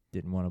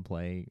didn't want to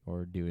play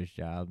or do his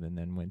job, and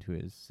then went to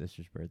his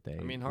sister's birthday.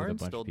 with a Harden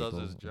bunch still of does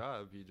people his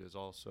job. He just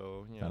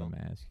also, without a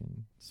mask,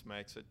 and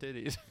smacks at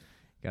titties.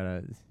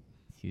 gotta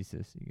use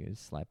this. You gotta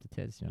slap the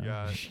tits. You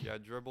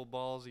got dribble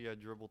balls. You got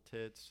dribble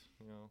tits.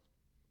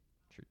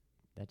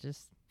 That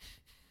just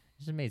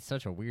made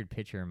such a weird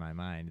picture in my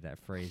mind. That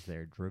phrase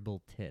there,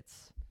 dribble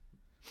tits.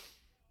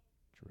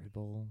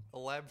 Dribble.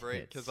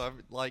 Elaborate, because tits.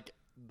 I'm like,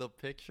 the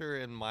picture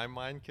in my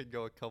mind could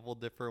go a couple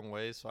different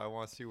ways, so I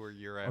want to see where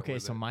you're at. Okay,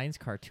 with so it. mine's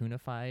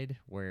cartoonified,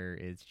 where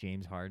it's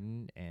James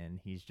Harden and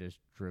he's just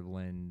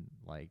dribbling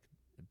like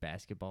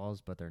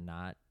basketballs, but they're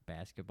not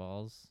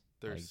basketballs.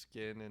 Their like,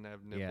 skin and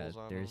have nipples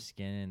on their them.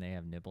 skin and they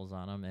have nipples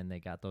on them, and they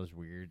got those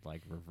weird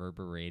like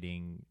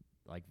reverberating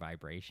like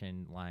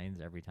vibration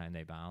lines every time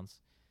they bounce.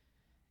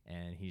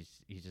 And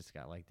he's just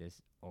got like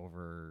this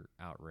over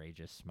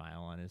outrageous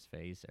smile on his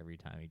face every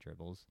time he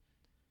dribbles.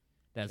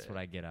 That's Okay. what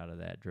I get out of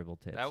that dribble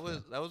tits. That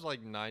was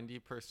like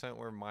 90%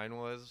 where mine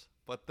was,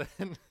 but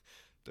then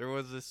there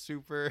was a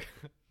super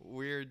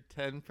weird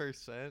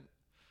 10%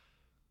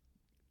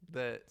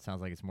 that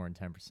sounds like it's more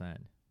than 10%.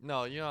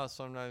 no, you know how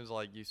sometimes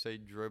like you say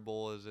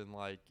dribble as in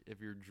like if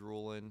you're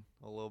drooling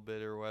a little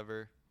bit or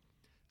whatever.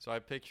 So I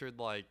pictured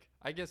like,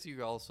 I guess you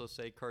could also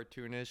say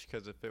cartoonish,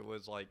 because if it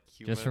was like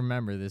human, Just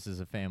remember, this is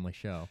a family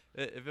show.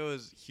 if it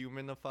was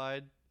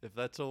humanified, if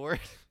that's a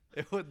word,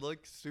 it would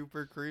look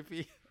super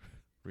creepy.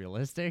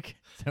 Realistic?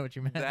 Is that what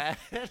you meant?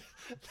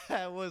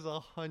 That was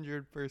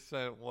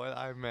 100% what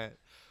I meant.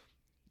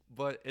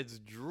 But it's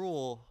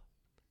drool,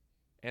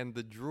 and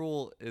the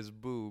drool is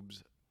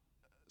boobs.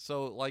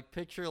 So like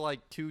picture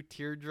like two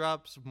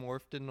teardrops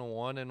morphed into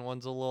one, and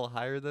one's a little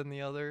higher than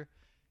the other,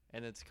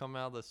 and it's come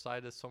out the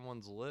side of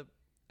someone's lip,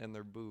 and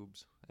they're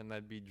boobs, and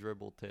that'd be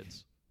dribble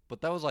tits.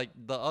 But that was like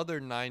the other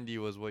 90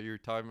 was what you were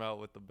talking about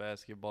with the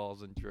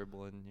basketballs and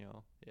dribbling,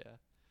 yeah.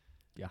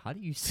 Yeah, how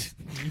do you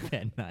sleep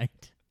at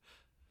night?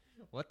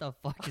 What the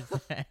fuck is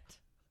that?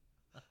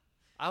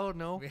 I don't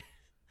know.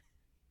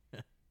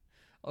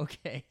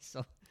 Okay,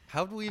 so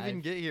How'd we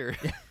even get here?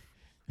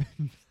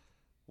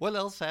 What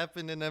else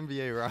happened in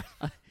NBA,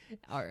 Ron?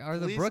 are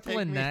the Please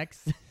Brooklyn take me-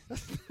 Nets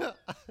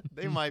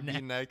They might be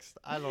next.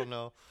 I don't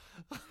know.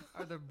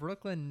 are the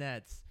Brooklyn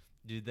Nets,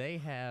 do they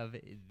have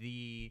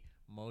the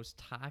most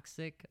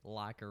toxic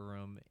locker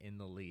room in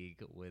the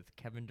league with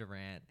Kevin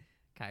Durant,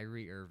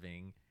 Kyrie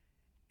Irving,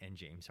 and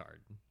James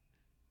Harden?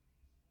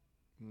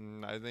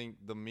 I think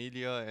the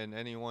media and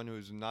anyone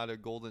who's not a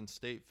Golden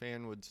State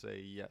fan would say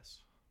yes.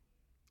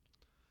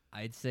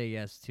 I'd say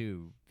yes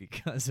too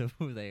because of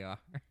who they are.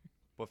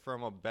 But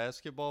from a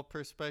basketball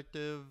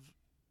perspective,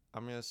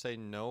 I'm going to say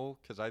no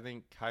because I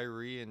think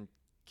Kyrie and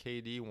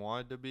KD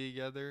wanted to be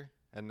together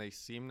and they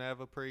seem to have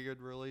a pretty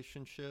good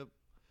relationship.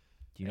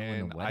 Do you know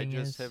and when the wedding I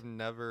just is? have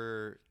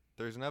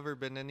there's never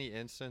been any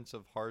instance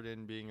of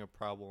Harden being a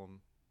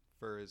problem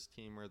for his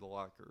team or the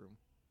locker room.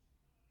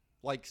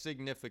 Like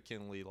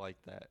significantly like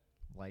that.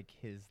 Like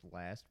his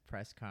last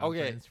press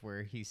conference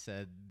where he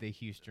said the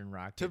Houston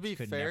Rockets be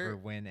could fair- never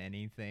win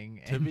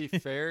anything. To and be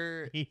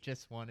fair, he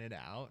just wanted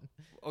out.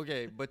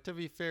 okay, but to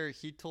be fair,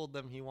 he told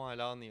them he wanted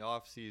out in the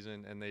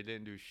offseason and they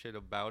didn't do shit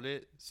about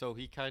it. So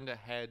he kind of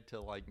had to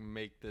like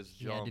make this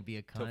He had jump to be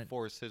a to cunt.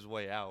 force his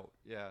way out.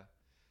 Yeah.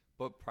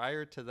 But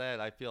prior to that,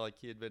 I feel like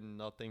he had been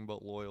nothing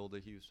but loyal to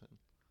Houston.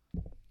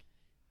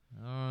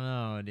 I don't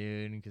know,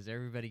 dude, because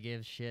everybody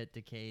gives shit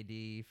to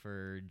KD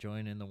for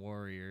joining the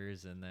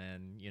Warriors, and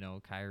then, you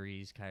know,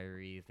 Kyrie's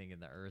Kyrie thinking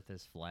the earth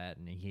is flat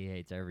and he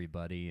hates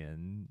everybody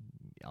and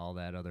all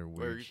that other Are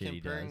weird you shit he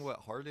comparing does. what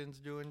Harden's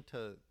doing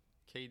to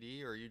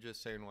KD, or are you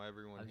just saying why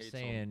everyone I'm hates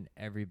saying him?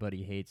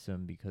 everybody hates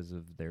him because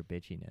of their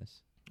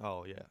bitchiness.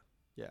 Oh, yeah.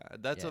 Yeah,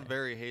 that's a Yeah.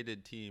 very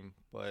hated team,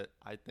 but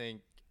I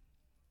think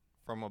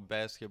from a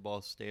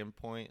basketball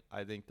standpoint,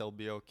 I think they'll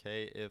be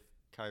okay if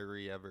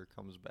Kyrie ever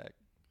comes back.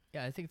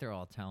 Yeah, I think they're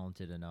all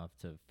talented enough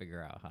to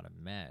figure out how to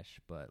mesh,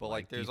 but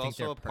like, do you there's think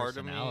their also a part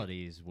of me-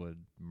 personalities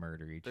would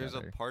murder each There's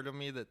other? a part of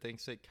me that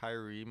thinks that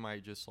Kyrie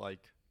might just like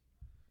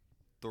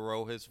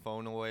throw his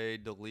phone away,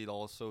 delete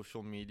all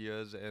social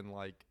medias, and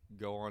like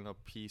go on a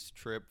peace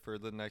trip for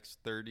the next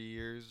 30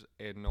 years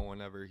and no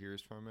one ever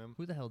hears from him.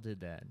 Who the hell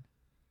did that?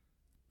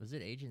 Was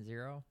it Agent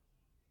Zero?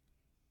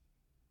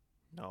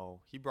 No,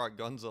 he brought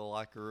guns to the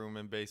locker room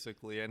and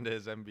basically ended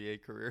his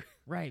NBA career.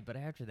 Right, but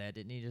after that,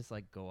 didn't he just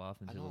like go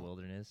off into the don't-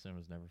 wilderness and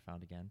was never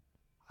found again?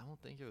 I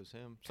don't think it was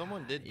him.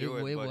 Someone did do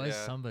it it, but was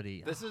yeah.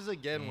 somebody. This is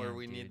again where damn,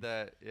 we dude. need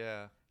that.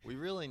 Yeah, we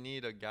really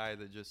need a guy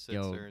that just sits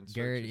Yo, there and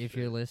Garrett, searches if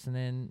you're shit.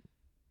 listening,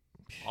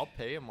 I'll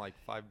pay him like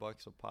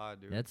 $5 a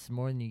pod, dude. that's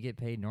more than you get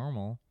paid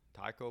normal.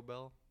 Taco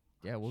Bell.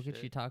 Yeah, we'll get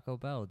you Shit. Taco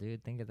Bell,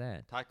 dude. Think of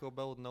that. Taco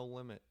Bell with no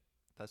limit.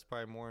 That's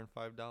probably more than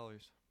 $5.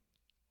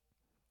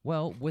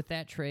 Well, with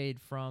that trade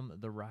from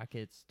the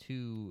Rockets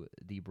to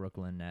the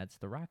Brooklyn Nets,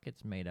 the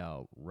Rockets made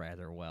out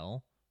rather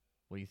well.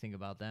 What do you think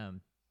about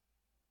them?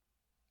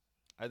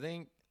 I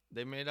think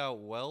they made out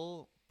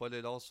well, but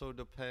it also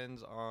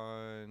depends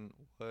on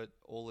what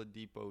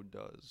Oladipo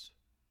does.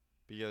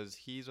 Because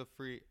he's a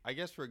free... I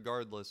guess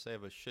regardless, they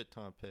have a shit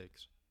ton of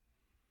picks.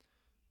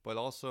 But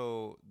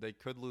also, they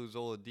could lose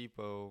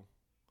Oladipo,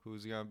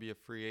 who's going to be a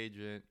free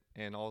agent,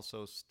 and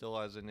also still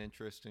has an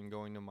interest in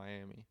going to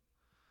Miami.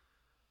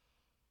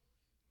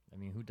 I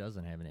mean, who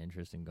doesn't have an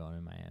interest in going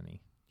to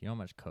Miami? Do you know how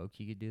much coke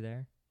you could do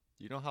there?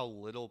 Do you know how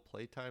little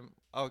playtime...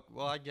 Oh,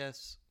 well, I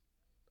guess...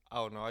 I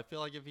don't know. I feel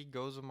like if he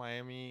goes to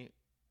Miami,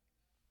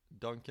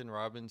 Duncan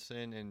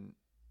Robinson and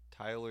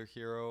Tyler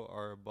Hero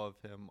are above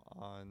him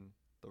on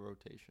the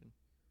rotation.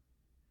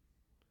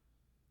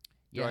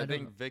 Do I don't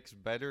think know. Vic's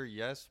better?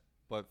 Yes.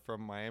 But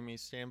from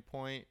Miami's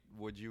standpoint,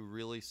 would you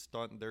really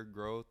stunt their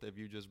growth if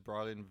you just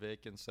brought in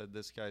Vic and said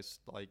this guy's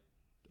like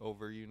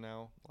over you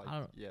now? Like, I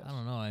don't, yes. I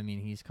don't know. I mean,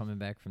 he's coming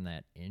back from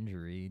that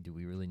injury. Do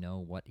we really know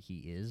what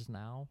he is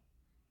now?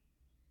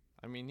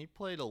 I mean, he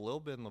played a little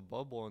bit in the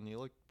bubble and he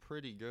looked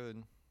pretty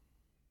good.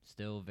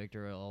 Still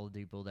Victor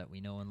Oladipo that we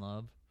know and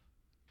love?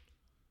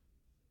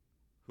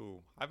 Who?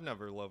 I've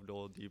never loved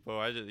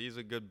Oladipo. He's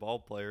a good ball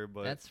player,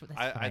 but That's what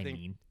I think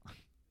mean.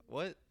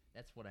 what?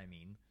 That's what I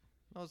mean.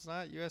 No, it's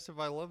not. You asked if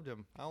I loved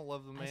him. I don't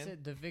love the man. I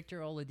said the Victor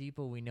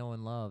Oladipo we know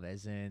and love,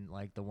 as in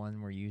like the one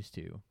we're used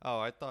to. Oh,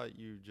 I thought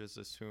you just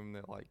assumed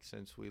that, like,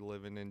 since we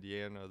live in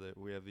Indiana, that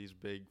we have these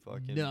big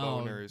fucking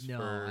No, boners no,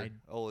 for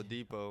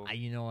Oladipo.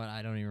 You know what?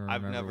 I don't even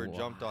I've remember. never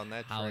jumped on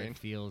that how train. it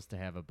feels to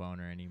have a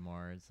boner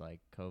anymore. It's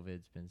like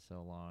COVID's been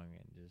so long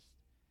and just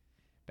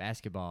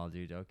basketball,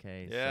 dude.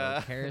 Okay,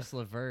 Yeah. So Karis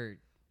LeVert,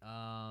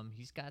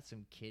 he's got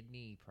some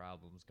kidney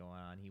problems going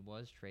on. He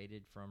was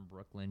traded from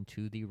Brooklyn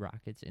to the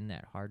Rockets in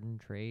that Harden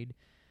trade.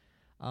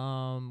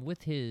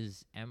 With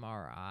his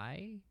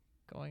MRI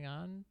going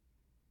on,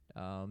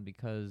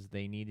 because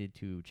they needed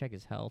to check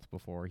his health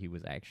before he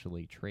was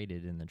actually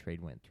traded and the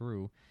trade went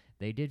through.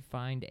 They did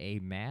find a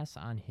mass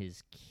on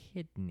his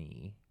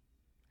kidney.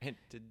 And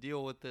to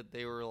deal with it,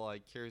 they were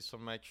like, here's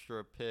some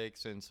extra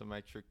picks and some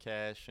extra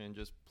cash, and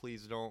just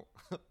please don't,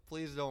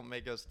 please don't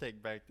make us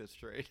take back this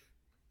trade.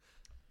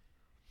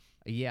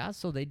 Yeah,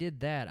 so they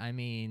did that. I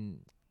mean,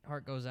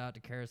 heart goes out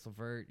to Karis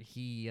LeVert.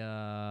 He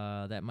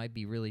that might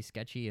be really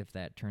sketchy if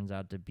that turns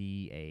out to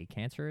be a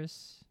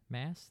cancerous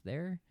mass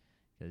there,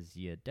 because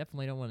you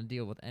definitely don't want to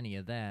deal with any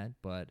of that.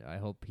 But I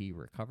hope he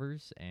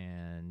recovers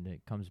and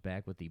comes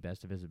back with the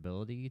best of his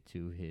ability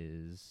to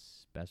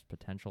his best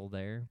potential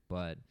there.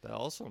 But That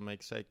also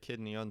makes that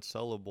kidney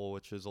unsellable,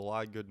 which is a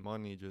lot of good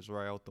money just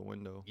right out the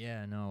window.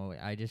 yeah, no,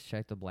 I just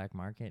checked the black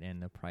market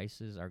and the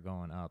prices are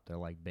going up. They're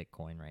like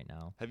Bitcoin right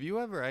now. Have you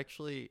ever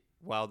actually?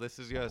 Wow, this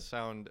is gonna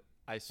sound.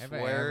 I Have I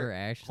swear. ever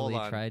actually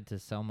hold on. tried to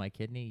sell my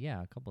kidney?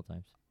 Yeah, a couple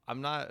times.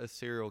 I'm not a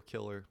serial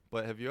killer,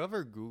 but have you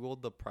ever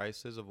Googled the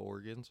prices of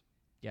organs?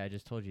 Yeah, I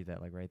just told you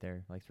that like right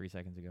there, like 3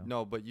 seconds ago.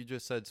 No, but you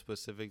just said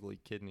specifically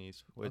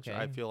kidneys, which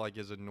I Okay. feel like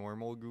is a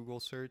normal Google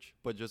search,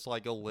 but just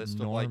like a list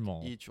Normal.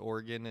 of like each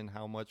organ and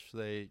how much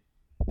they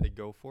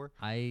go for.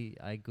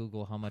 I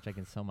Google how much I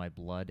can sell my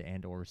blood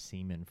and or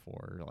semen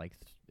for like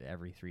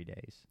every 3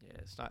 days. Yeah,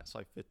 it's not. It's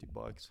like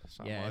 $50. It's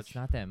not Yeah, much. it's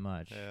not that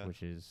much, Yeah.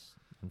 which is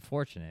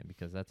unfortunate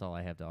because that's all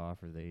I have to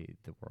offer the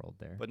world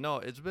there. But no,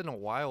 it's been a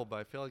while. But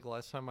I feel like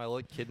last time I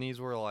looked, kidneys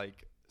were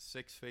like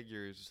 6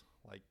 figures,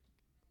 like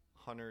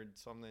 100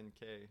 something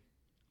K.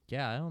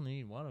 yeah, I only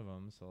need one of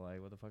them, so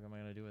like, what the fuck am I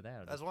gonna do with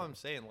that? That's what I'm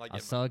saying. Like, I'll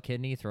if, sell a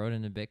kidney, throw it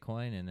into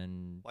Bitcoin, and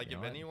then like you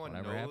if know what? anyone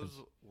Whatever knows happens.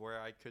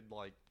 where I could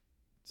like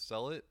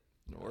sell it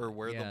or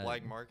where the Yeah.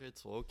 black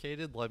market's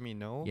located, let me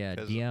know. Yeah,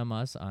 'cause DM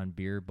us on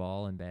Beer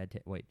Ball and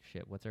Bad. Wait,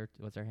 shit. What's our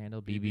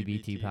handle? BBBT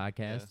BBBT,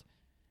 podcast.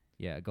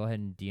 Yeah, go ahead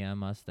and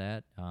DM us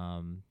that.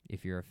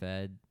 If you're a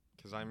Fed,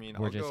 Because I mean,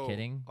 We're I'll just go,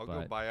 kidding, I'll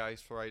go but- buy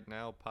ice right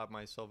now, pop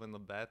myself in the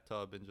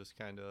bathtub, and just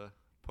kind of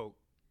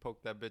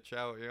poke that bitch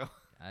out. You know?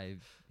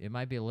 it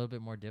might be a little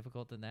bit more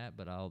difficult than that,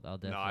 but I'll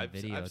definitely No, I've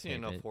videotape seen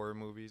enough it. horror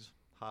movies,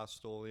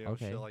 Hostel, you know,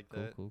 Okay, shit like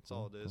cool, that. cool, That's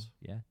all it cool, is.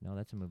 cool. Yeah, no,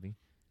 that's a movie.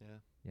 Yeah.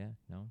 Yeah,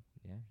 no,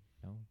 yeah,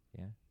 no,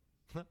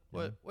 yeah.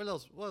 What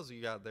else? What else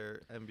you got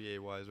there, NBA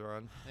wise,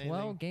 Ron? Well,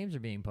 Anything? games are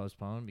being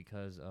postponed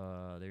because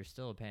there's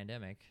still a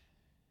pandemic.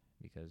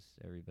 Because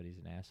everybody's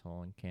an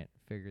asshole and can't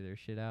figure their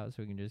shit out,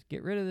 so we can just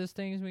get rid of this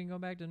thing so we can go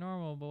back to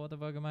normal. But what the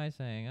fuck am I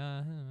saying?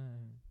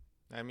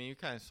 I mean, you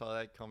kind of saw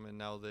that coming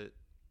now that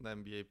the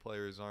NBA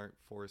players aren't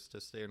forced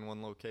to stay in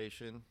one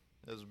location.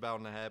 It was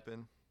bound to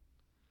happen.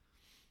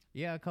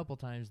 Yeah, a couple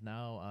times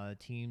now,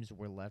 teams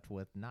were left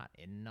with not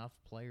enough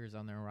players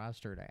on their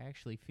roster to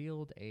actually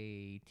field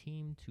a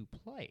team to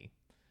play.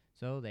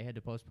 So they had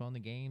to postpone the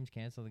games,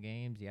 cancel the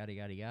games, yada,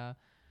 yada, yada.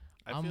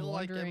 I'm feel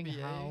like wondering NBA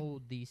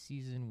how the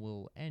season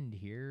will end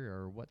here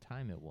or what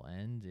time it will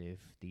end if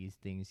these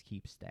things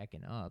keep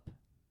stacking up.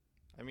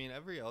 I mean,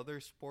 every other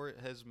sport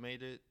has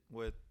made it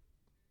with,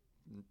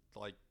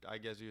 like, I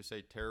guess you would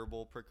say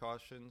terrible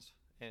precautions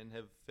and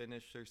have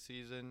finished their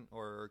season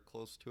or are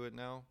close to it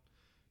now.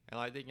 And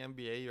I think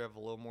NBA, you have a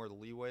little more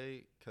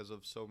leeway because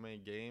of so many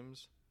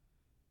games.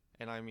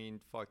 And I mean,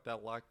 fuck,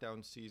 that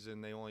lockdown season,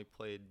 they only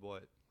played,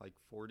 what, like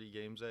 40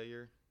 games that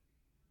year?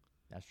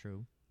 That's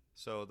true.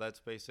 So that's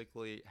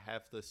basically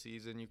half the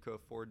season you could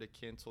afford to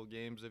cancel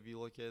games if you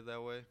look at it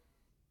that way.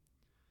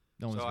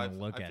 No one's So going to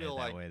look at it feel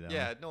that like, way, though.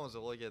 Yeah, no one's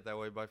gonna look at it that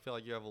way, but I feel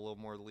like you have a little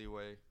more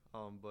leeway.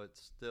 But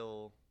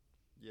still,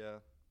 yeah,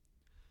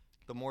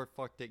 the more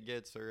fucked it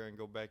gets, they're gonna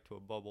go back to a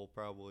bubble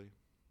probably.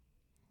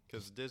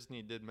 Because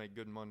Disney did make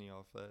good money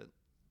off that.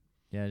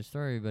 Yeah, just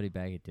throw everybody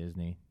back at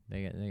Disney.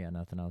 They got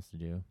nothing else to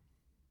do.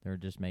 They're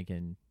just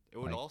making... It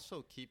would Like-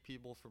 also keep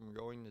people from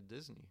going to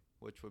Disney,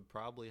 which would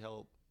probably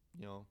help,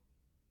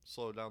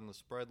 slow down the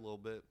spread a little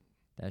bit.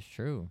 That's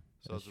true.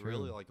 So That's it's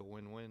really true. like a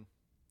win-win.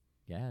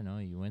 Yeah, no,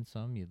 you win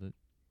some,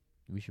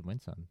 we should win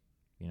some,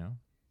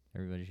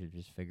 Everybody should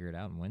just figure it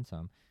out and win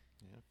some.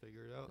 Yeah,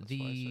 figure it out. That's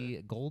what I The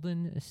say.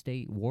 Golden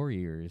State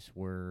Warriors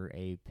were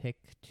a pick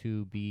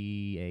to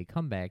be a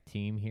comeback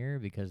team here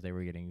because they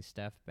were getting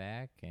Steph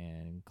back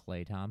and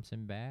Klay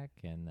Thompson back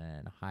and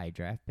then high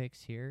draft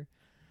picks here.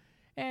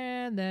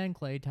 And then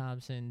Klay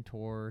Thompson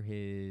tore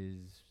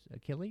his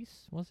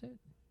Achilles, was it?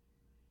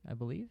 I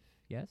believe.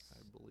 Yes.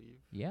 I believe.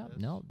 Yeah, yes.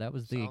 no, that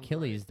was the Sounds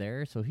Achilles right.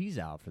 there, so he's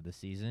out for the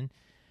season.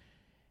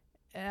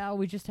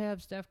 We just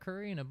have Steph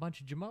Curry and a bunch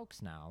of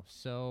jamokes now.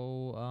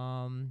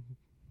 So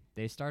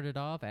they started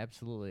off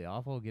absolutely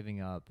awful,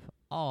 giving up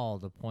all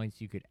the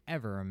points you could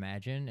ever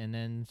imagine. And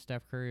then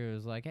Steph Curry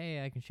was like,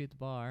 hey, I can shoot the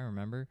ball, I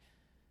remember.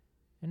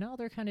 And now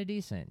they're kind of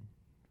decent.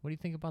 What do you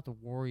think about the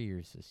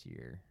Warriors this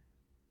year?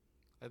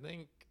 I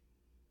think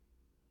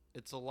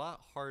it's a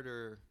lot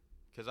harder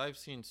because I've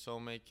seen so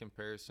many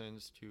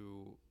comparisons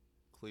to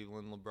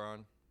Cleveland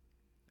LeBron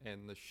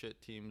and the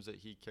shit teams that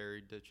he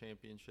carried to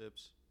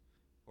championships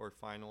or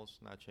finals,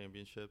 not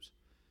championships.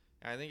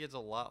 And I think it's a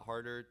lot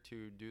harder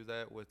to do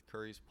that with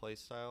Curry's play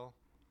style.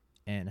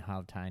 And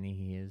how tiny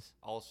he is.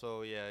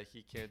 Also, yeah,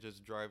 he can't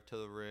just drive to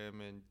the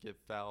rim and get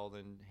fouled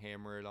and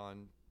hammer it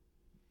on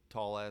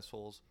tall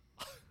assholes.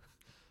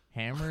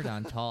 Hammered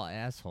on tall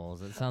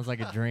assholes. It sounds like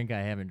a drink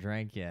I haven't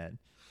drank yet.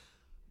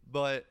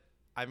 But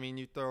I mean,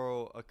 you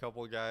throw a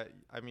couple guys.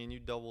 I mean, you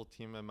double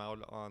team them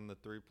out on the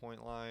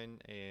 3-point line,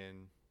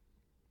 and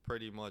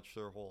pretty much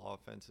their whole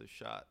offense is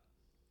shot.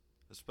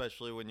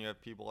 Especially when you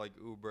have people like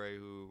Oubre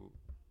who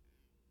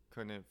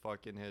couldn't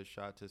fucking hit a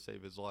shot to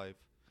save his life.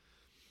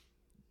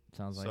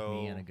 Sounds like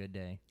me on So- a good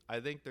day. I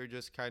think they're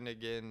just kind of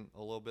getting a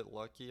little bit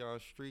lucky on a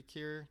streak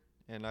here,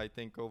 and I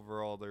think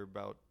overall they're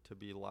about to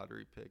be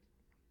lottery pick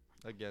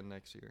again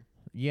next year.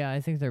 Yeah,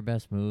 I think their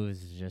best move is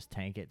to just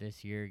tank it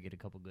this year, get a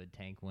couple good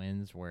tank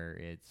wins where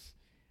it's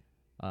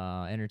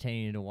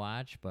entertaining to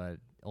watch, but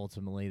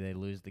ultimately they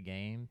lose the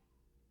game.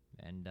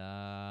 And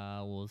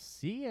we'll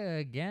see you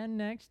again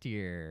next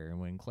year.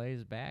 When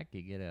Clay's back,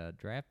 you get a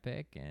draft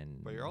pick.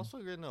 But you're also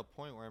getting to a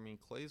point where, I mean,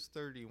 Clay's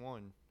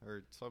 31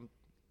 or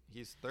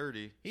he's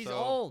 30. He's so-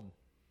 old.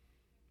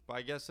 But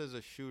I guess as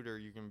a shooter,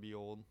 you can be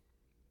old.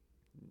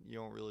 You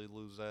don't really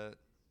lose that.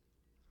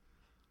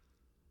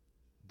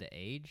 The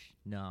age?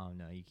 No,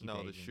 you keep No,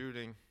 aging. the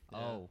shooting. Yeah.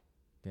 Oh.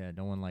 Yeah,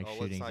 no one likes let's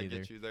shootings not either.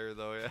 get you there,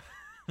 though,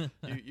 yeah.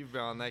 You've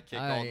been on that kick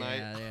all night.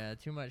 Yeah,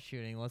 too much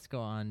shooting. Let's go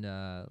on.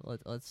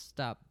 Let's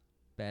stop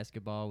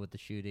basketball with the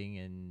shooting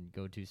and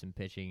go to some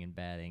pitching and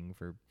batting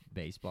for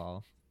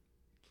baseball.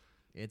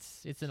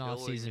 It's an Killing off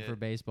season it for In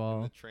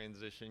baseball. the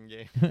transition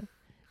game.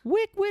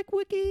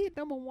 Wiki,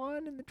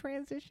 #1 in the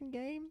transition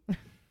game.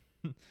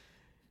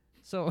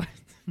 So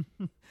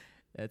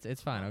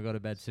it's fine. I'll go to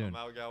bed soon.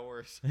 Somehow it got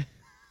worse.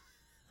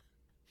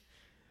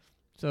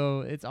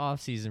 So it's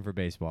off season for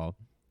baseball.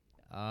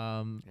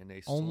 And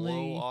a Only-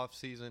 slow off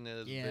season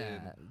has Yeah,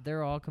 been.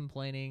 they're all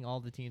complaining. All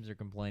the teams are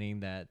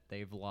complaining that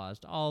they've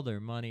lost all their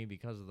money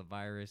because of the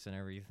virus and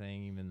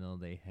everything, even though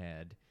they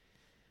had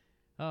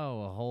a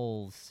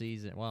whole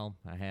season, well,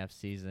 a half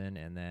season,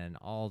 and then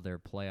all their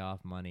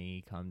playoff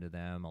money come to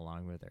them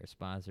along with their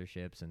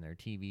sponsorships and their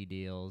TV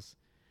deals.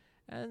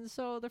 And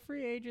so the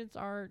free agents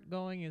aren't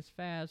going as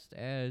fast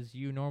as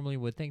you normally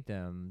would think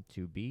them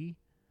to be.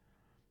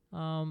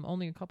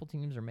 Only a couple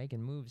teams are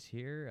making moves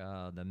here.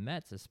 The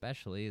Mets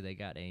especially, they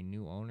got a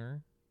new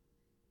owner,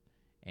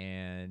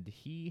 and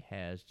he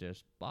has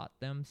just bought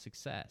them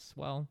success.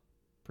 Well,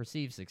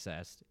 perceived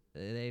success.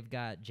 They've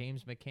got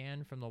James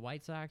McCann from the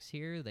White Sox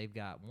here. They've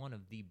got one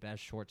of the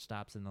best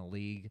shortstops in the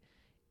league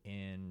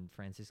in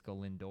Francisco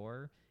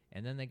Lindor.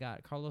 And then they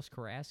got Carlos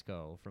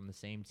Carrasco from the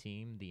same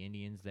team, the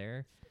Indians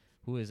there,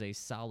 who is a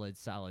solid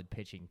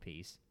pitching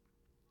piece.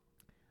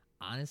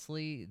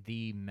 Honestly,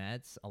 the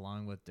Mets,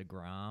 along with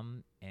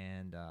DeGrom,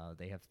 and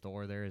they have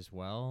Thor there as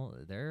well,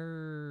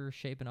 they're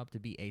shaping up to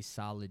be a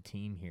solid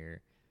team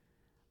here.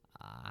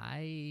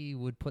 I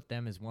would put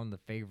them as one of the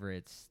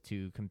favorites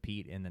to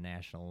compete in the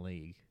National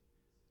League.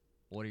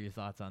 What are your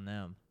thoughts on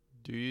them?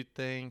 Do you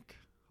think...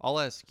 I'll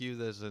ask you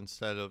this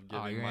instead of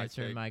giving you're my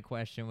answering take. my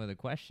question with a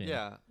question.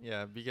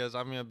 Yeah, because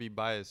I'm going to be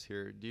biased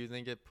here. Do you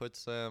think it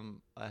puts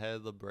them ahead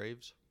of the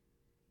Braves?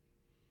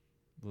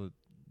 Well,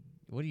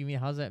 what do you mean?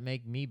 How's that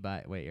make me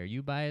biased? Wait, are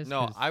you biased?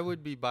 No, 'Cause- I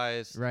would be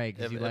biased Right,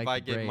 'cause if, you if like I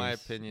the give my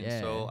Braves. opinion. Yeah.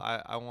 So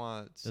I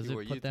want to Does see it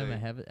what you put them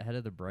think. ahead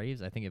of the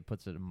Braves? I think it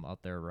puts them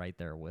up there, right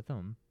there with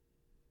them.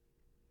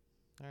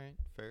 All right,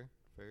 fair.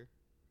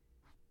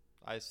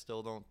 I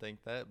still don't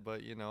think that,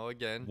 but,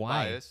 again,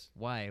 Why? bias.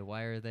 Why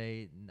are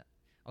they?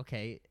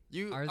 Okay,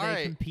 are All they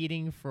right,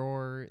 competing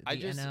for the I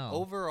just NL?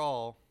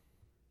 overall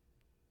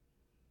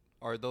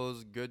are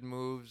those good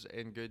moves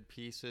and good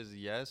pieces?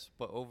 Yes,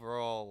 but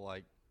overall,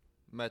 like,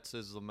 Mets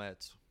is the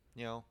Mets.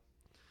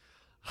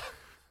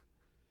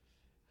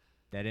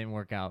 That didn't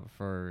work out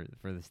for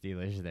the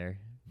Steelers there,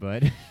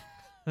 but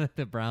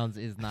the Browns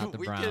is not the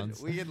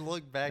Browns. We can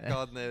look back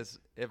on this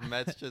if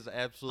Mets just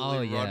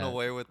absolutely run yeah.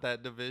 away with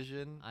that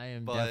division. I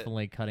am but-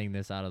 definitely cutting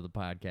this out of the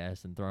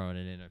podcast and throwing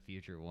it in a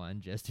future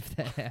one, just if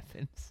that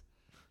happens.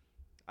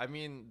 I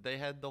mean, they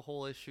had the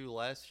whole issue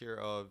last year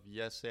of,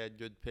 yes, they had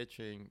good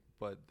pitching,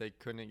 but they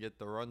couldn't get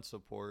the run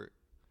support.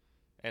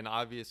 And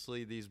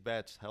obviously these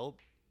bats help,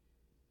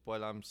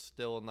 but I'm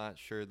still not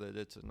sure that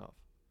it's enough.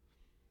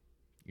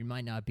 It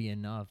might not be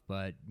enough,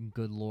 but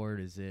good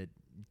Lord, is it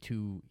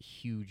two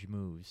huge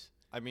moves?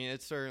 I mean,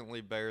 it's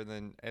certainly better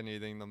than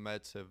anything the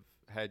Mets have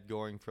had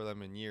going for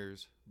them in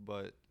years,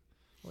 but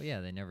Well, yeah,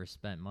 they never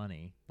spent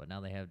money, but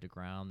now they have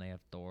DeGrom, they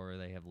have Thor,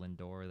 they have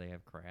Lindor, they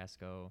have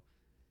Carrasco.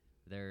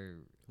 They're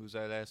who's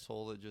that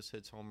asshole that just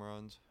hits home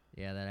runs?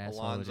 that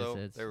asshole that Alonso, just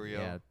hits. there we go.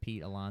 Yeah,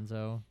 Pete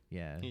Alonso.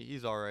 Yeah,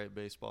 He's all right at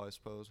baseball, I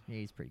suppose. yeah,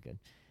 he's pretty good.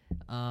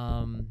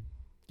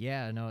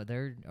 Yeah, no,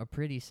 they're a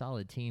pretty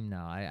solid team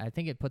now. I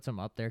think it puts them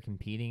up there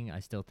competing. I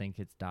still think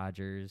it's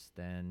Dodgers,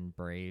 then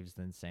Braves,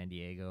 then San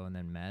Diego, and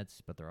then Mets,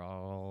 but they're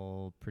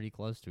all pretty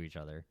close to each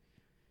other.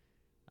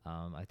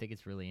 I think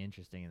it's really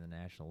interesting in the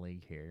National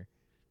League here.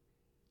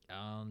 The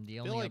I only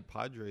feel like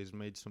Padres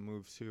made some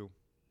moves too.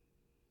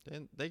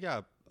 They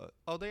got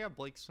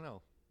Blake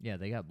Snell. yeah,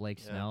 they got Blake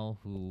Yeah. Snell,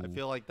 who I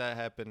feel like that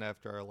happened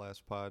after our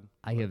last pod.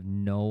 I have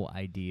no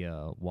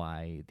idea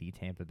why the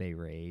Tampa Bay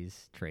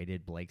Rays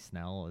traded Blake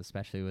Snell,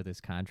 especially with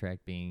his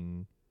contract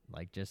being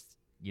like just,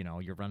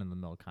 your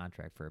run-of-the-mill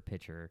contract for a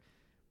pitcher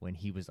when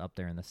he was up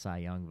there in the Cy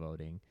Young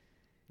voting.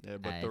 Yeah,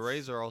 but the it's-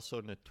 Rays are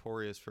also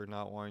notorious for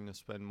not wanting to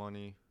spend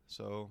money.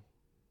 So,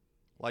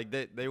 like,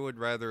 they would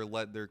rather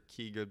let their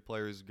key good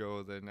players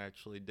go than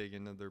actually dig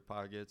into their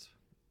pockets.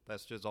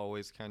 That's just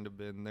always kind of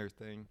been their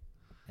thing.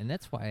 And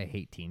that's why I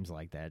hate teams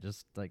like that.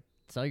 Just like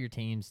sell your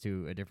teams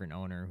to a different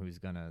owner who's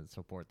gonna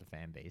support the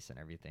fan base and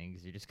everything.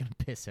 Because you're just gonna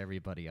piss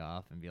everybody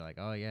off and be like,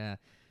 oh yeah,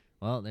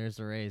 well there's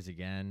the Rays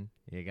again.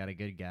 You got a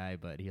good guy,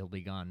 but he'll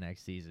be gone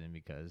next season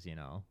because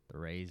the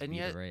Rays And be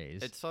yet, the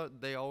Rays. it's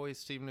they always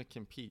seem to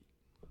compete.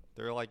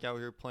 They're like out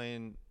here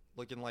playing,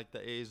 looking like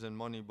the A's in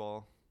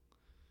Moneyball.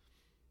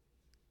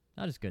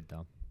 Not as good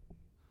though.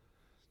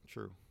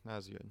 True, not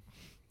as good.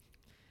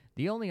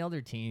 The only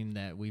other team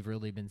that we've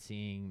really been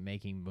seeing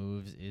making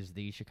moves is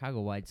the Chicago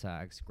White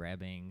Sox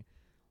grabbing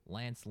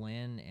Lance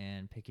Lynn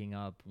and picking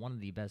up one of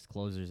the best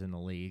closers in the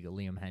league,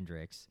 Liam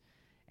Hendricks.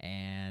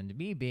 And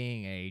me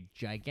being a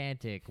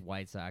gigantic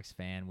White Sox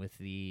fan with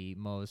the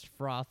most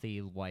frothy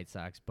White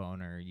Sox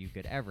boner you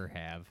could ever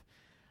have,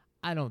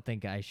 I don't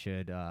think I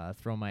should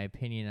throw my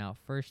opinion out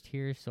first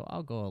here, so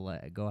I'll go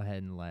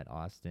ahead and let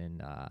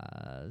Austin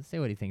say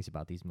what he thinks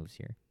about these moves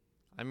here.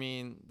 I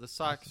mean, the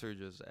Sox are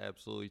just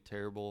absolutely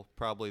terrible.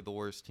 Probably the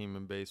worst team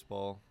in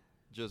baseball.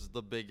 Just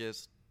the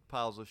biggest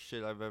piles of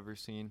shit I've ever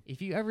seen.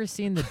 If you ever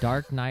seen The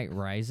Dark Knight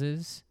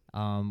Rises,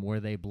 where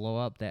they blow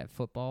up that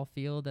football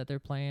field that they're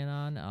playing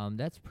on,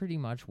 that's pretty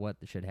much what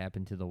should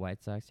happen to the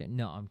White Sox.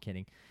 No, I'm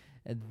kidding.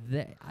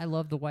 I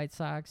love the White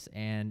Sox,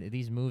 and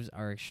these moves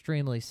are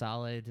extremely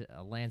solid.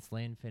 Lance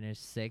Lynn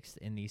finished 6th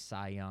in the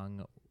Cy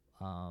Young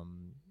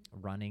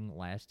running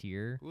last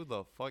year. Who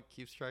the fuck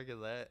keeps track of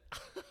that?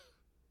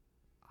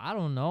 I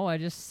don't know. I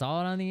just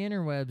saw it on the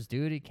interwebs,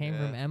 dude. It came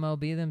from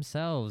MLB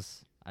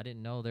themselves. I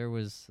didn't know there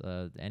was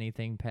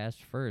anything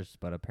past first,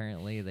 but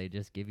apparently they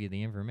just give you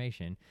the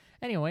information.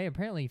 Anyway,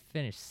 apparently he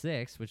finished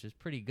 6th, which is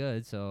pretty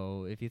good.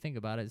 So if you think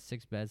about it,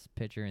 6th best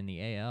pitcher in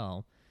the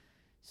AL.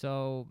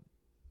 So,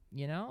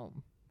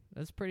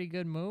 that's a pretty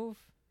good move.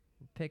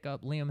 Pick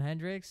up Liam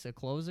Hendricks, a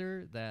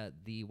closer that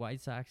the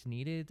White Sox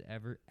needed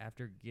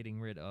after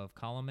getting rid of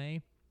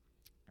Colomé.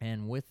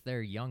 And with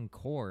their young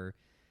core,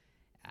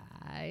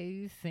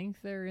 I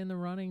think they're in the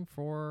running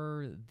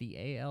for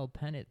the AL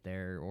pennant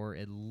there, or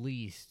at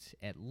least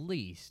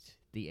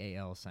the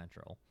AL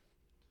Central.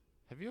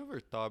 Have you ever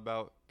thought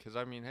about, because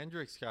I mean,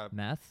 Hendricks got...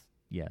 Meth?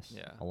 Yes,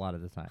 Yeah. a lot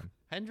of the time.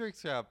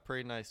 Hendricks got a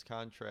pretty nice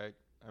contract.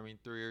 I mean,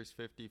 3 years,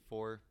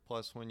 54.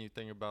 Plus, when you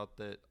think about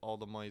that, all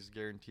the money's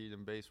guaranteed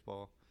in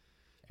baseball.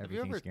 Have you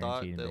ever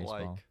thought guaranteed in that,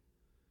 baseball.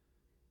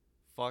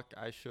 fuck,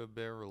 I should have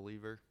been a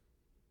reliever?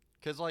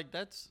 Because,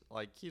 that's,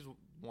 he's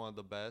one of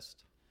the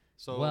best.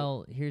 So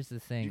well, here's the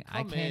thing. I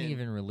come can't in-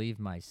 even relieve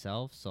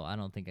myself, so I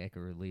don't think I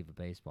could relieve a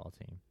baseball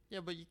team.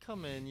 Yeah, but you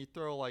come in, you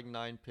throw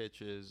 9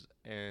 pitches,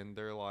 and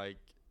they're like,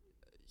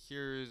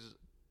 here's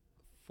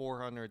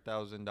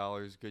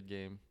 $400,000, good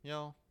game.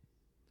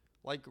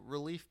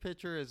 Relief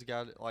pitcher has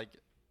got,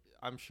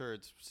 I'm sure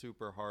it's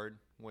super hard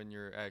when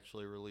you're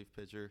actually a relief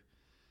pitcher.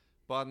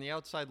 But on the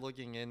outside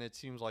looking in, it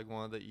seems like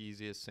one of the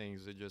easiest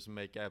things to just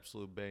make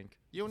absolute bank.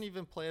 You don't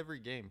even play every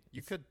game.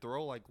 You could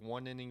throw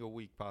 1 inning a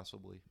week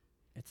possibly.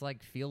 It's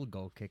like field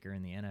goal kicker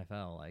in the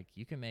NFL.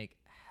 You can make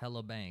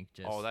hella bank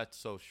just Oh, that's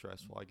so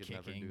stressful. I could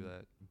never kicking. do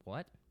that.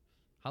 What?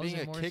 Being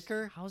a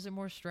kicker? How is it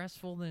more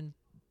stressful than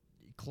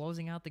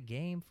closing out the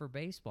game for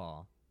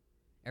baseball?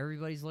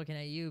 Everybody's looking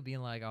at you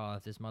being like, oh,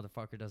 if this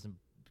motherfucker doesn't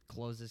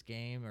close this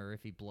game or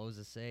if he blows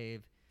a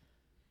save,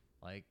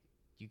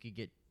 you could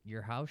get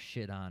your house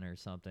shit on or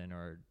something,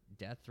 or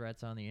death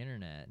threats on the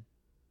internet,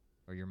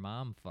 or your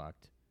mom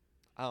fucked.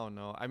 I don't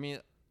know. I mean,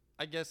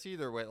 I guess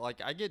either way,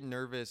 I get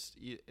nervous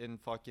in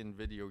fucking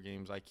video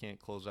games. I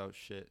can't close out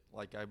shit.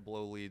 I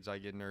blow leads, I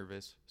get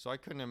nervous. So I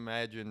couldn't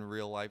imagine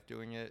real life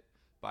doing it.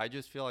 But I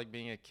just feel like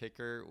being a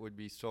kicker would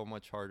be so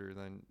much harder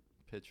than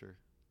pitcher.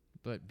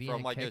 But being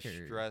From a kicker,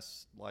 a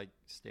stress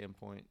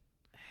standpoint.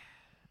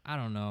 I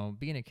don't know.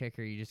 Being a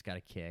kicker, you just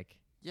gotta kick.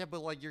 Yeah,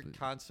 but you're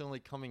constantly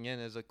coming in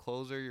as a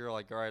closer. You're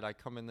like, all right, I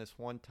come in this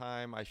one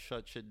time, I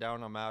shut shit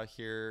down, I'm out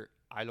here,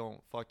 I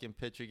don't fucking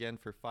pitch again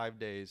for 5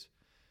 days.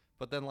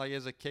 But then,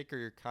 as a kicker,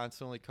 you're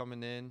constantly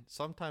coming in.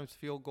 Sometimes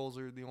field goals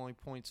are the only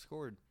points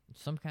scored.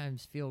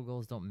 Sometimes field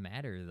goals don't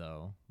matter,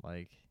 though.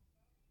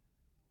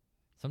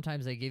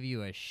 Sometimes they give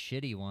you a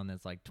shitty one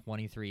that's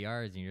 23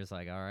 yards, and you're just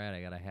like, all right,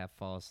 I got to half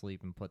fall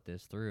asleep and put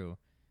this through.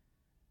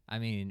 I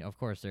mean, of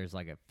course, there's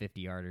a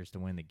 50-yarders to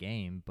win the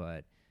game,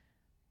 but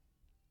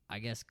I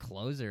guess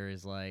closer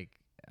is all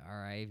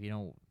right, if you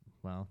don't,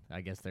 well,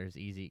 I guess there's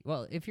easy.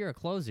 Well, if you're a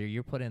closer,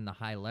 you're put in the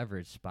high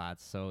leverage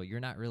spots, so you're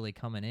not really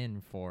coming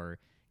in for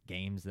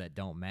games that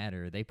don't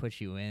matter. They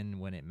put you in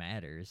when it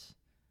matters.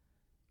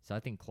 So I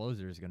think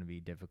closer is going to be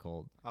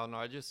difficult. I don't know.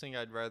 I just think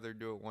I'd rather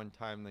do it one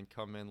time than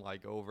come in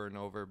over and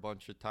over a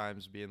bunch of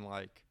times being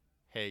like,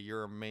 hey,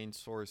 you're a main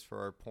source for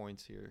our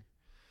points here.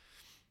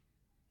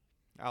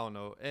 I don't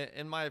know.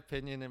 In my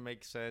opinion, it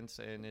makes sense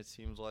and it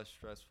seems less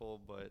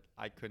stressful, but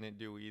I couldn't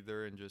do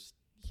either. And just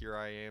here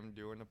I am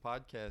doing a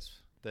podcast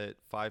that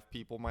 5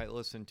 people might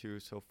listen to.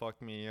 So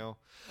fuck me,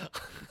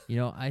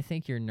 I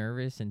think you're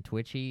nervous and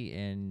twitchy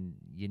and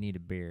you need a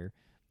beer.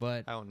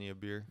 But I don't need a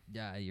beer.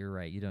 Yeah, you're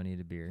right. You don't need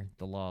a beer.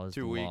 The law is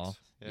 2 the weeks. law.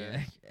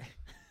 Yeah.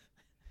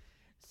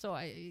 So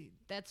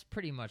that's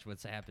pretty much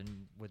what's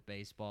happened with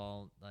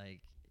baseball.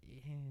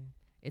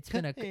 It's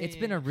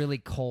been a really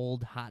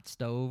cold hot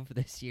stove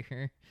this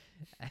year.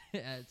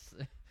 It's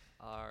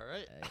All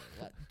right.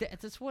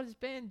 that's what it's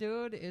been,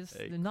 dude. It's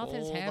A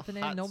nothing's cold,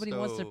 happening. hot Nobody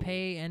wants to stove.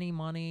 pay any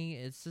money.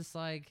 It's just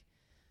like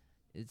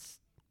it's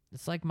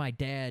like my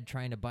dad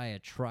trying to buy a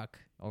truck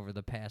over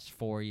the past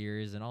 4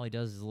 years, and all he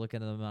does is look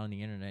at them on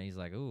the internet. He's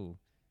like, "Ooh,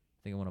 I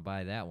think I want to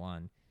buy that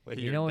one." Wait,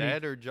 You your know what he-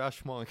 dad or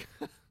Josh Monk?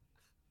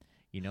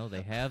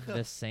 They have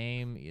the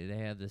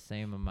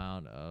same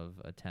amount of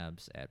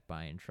attempts at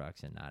buying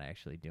trucks and not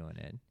actually doing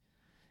it.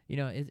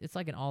 It's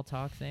like an all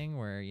talk thing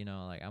where,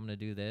 like, I'm going to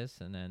do this,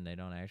 and then they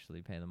don't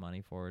actually pay the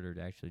money for it or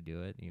to actually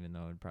do it, even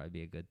though it'd probably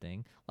be a good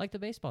thing. Like the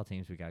baseball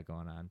teams we got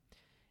going on.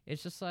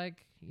 It's just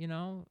like,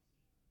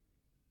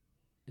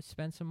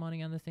 spend some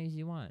money on the things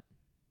you want.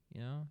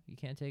 You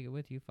can't take it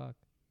with you. Fuck.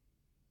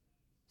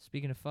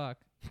 Speaking of fuck,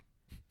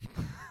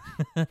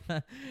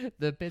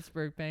 the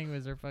Pittsburgh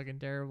Penguins are fucking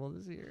terrible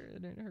this year,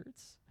 and it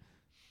hurts.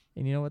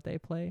 And you know what they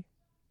play?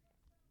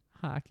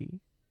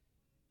 Hockey.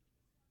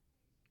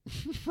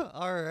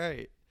 All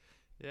right.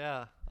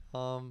 Yeah.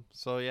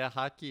 So yeah,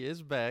 hockey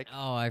is back.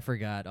 Oh, I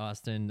forgot.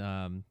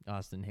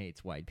 Austin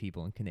hates white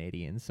people and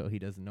Canadians, so he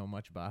doesn't know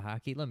much about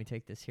hockey. Let me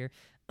take this here.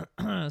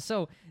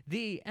 So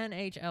the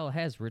NHL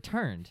has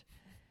returned.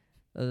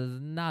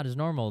 Not as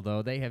normal,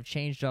 though. They have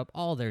changed up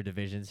all their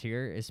divisions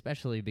here,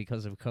 especially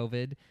because of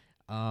COVID.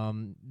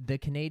 The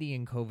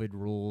Canadian COVID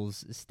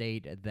rules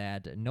state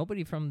that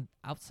nobody from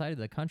outside of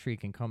the country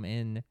can come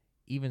in,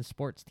 even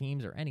sports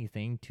teams or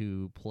anything,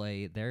 to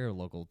play their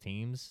local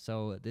teams.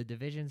 So the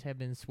divisions have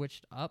been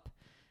switched up.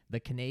 The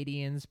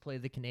Canadians play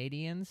the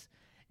Canadians,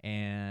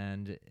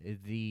 and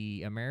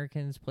the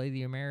Americans play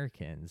the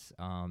Americans.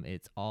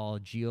 It's all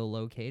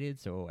geolocated,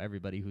 so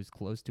everybody who's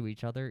close to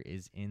each other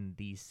is in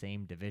the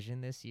same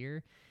division this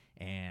year,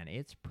 and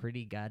it's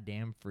pretty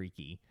goddamn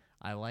freaky.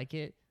 I like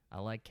it. I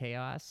like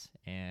chaos,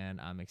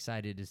 and I'm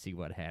excited to see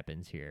what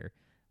happens here.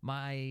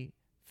 My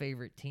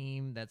favorite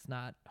team that's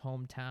not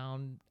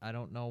hometown, I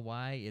don't know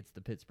why, it's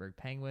the Pittsburgh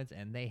Penguins,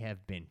 and they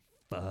have been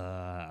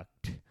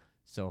fucked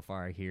so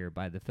far here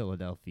by the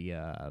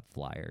Philadelphia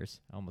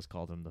Flyers. I almost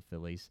called them the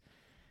Phillies.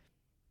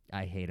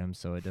 I hate them,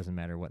 so it doesn't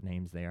matter what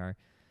names they are.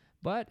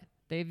 But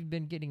they've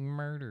been getting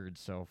murdered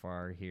so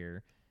far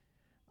here.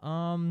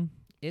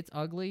 It's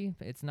ugly.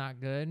 It's not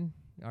good.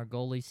 Our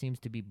goalie seems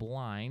to be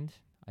blind.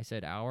 I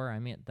said I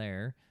meant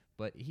there.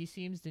 But he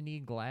seems to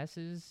need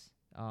glasses.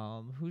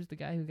 Who's the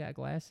guy who got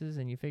glasses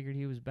and you figured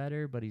he was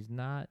better, but he's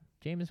not?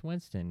 Jameis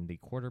Winston, the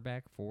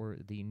quarterback for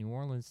the New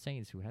Orleans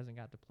Saints, who hasn't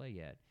got to play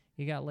yet.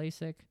 He got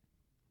LASIK.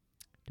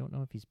 Don't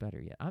know if he's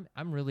better yet.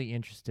 I'm really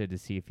interested to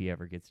see if he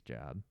ever gets a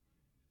job.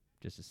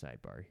 Just a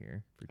sidebar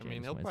here for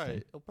Jameis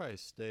Winston. He'll probably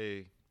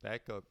stay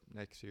backup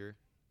next year.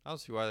 I don't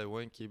see why they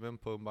wouldn't keep him,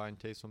 put him behind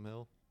Taysom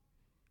Hill.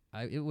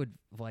 It would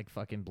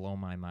fucking blow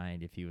my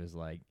mind if he was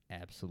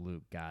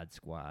absolute God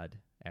squad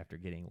after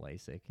getting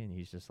LASIK, and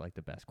he's just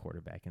the best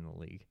quarterback in the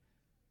league.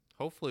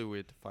 Hopefully we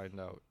get to find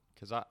out,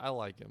 because I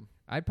like him.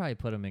 I'd probably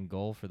put him in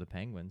goal for the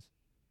Penguins.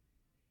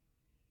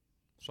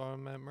 So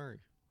I'm Matt Murray.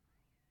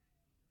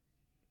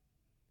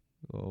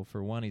 Well,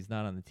 for one, he's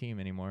not on the team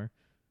anymore.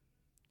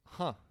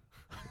 Huh.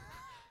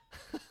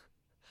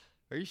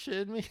 Are you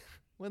shitting me?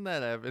 When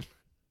that happened?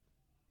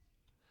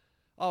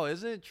 Oh,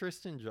 isn't it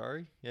Tristan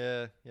Jarry?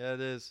 Yeah,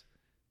 it is.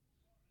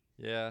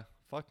 Yeah,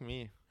 fuck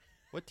me.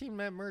 What team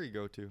Matt Murray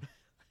go to?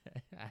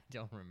 I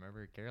don't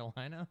remember.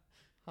 Carolina?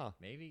 Huh.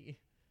 Maybe.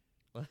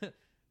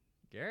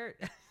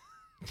 Garrett?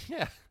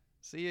 Yeah.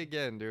 See you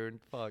again, dude.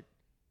 Fuck.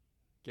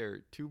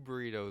 Garrett, 2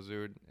 burritos,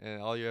 dude. And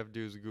all you have to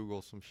do is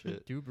Google some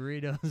shit. 2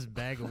 burritos,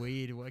 bag of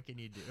weed. What can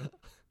you do?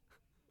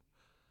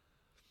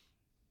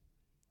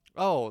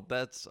 Oh,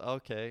 that's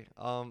okay.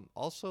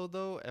 Also,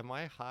 though, am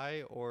I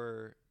high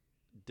or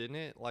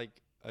didn't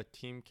a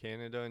Team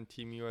Canada and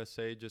Team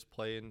USA just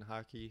play in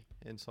hockey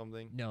in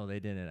something? No, they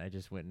didn't. I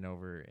just went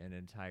over an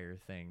entire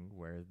thing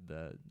where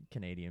the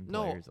Canadian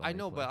No, players I only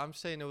know, play. but I'm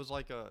saying it was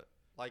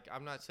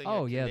I'm not saying.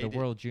 Oh, a yeah, the Canadian-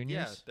 World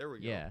Juniors? Yeah, there we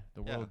go. Yeah,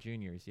 the World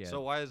Juniors, yeah.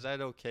 So why is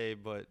that okay,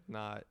 but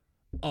not?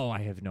 Oh,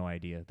 I have no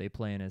idea. They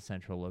play in a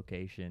central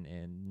location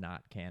in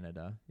not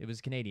Canada. It was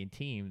a Canadian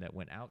team that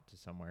went out to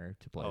somewhere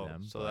to play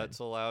them. So but- that's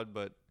allowed,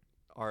 but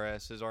our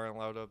asses aren't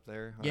allowed up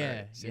there. All Yeah,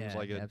 right. Seems yeah,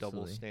 like a double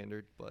absolutely.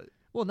 standard, but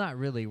Well, not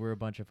really. We're a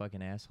bunch of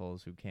fucking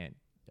assholes who can't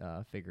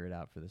figure it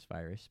out for this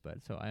virus.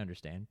 But so I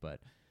understand.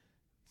 But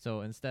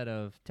so instead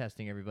of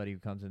testing everybody who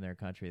comes in their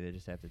country, they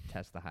just have to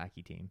test the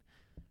hockey team.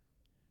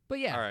 But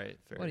yeah, all right,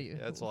 fair. what do you-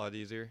 Yeah, that's a lot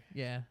easier.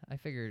 yeah, I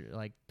figured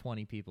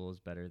 20 people is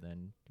better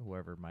than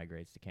whoever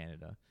migrates to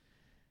Canada.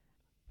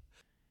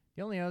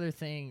 The only other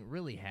thing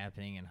really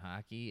happening in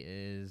hockey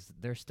is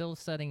they're still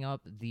setting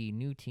up the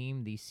new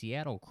team, the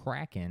Seattle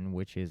Kraken,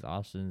 which is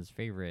Austin's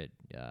favorite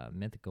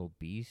mythical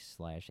beast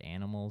 /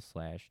 animal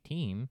 /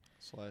 team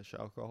 /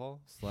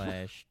 alcohol.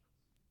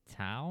 /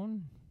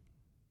 town.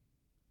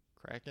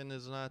 Kraken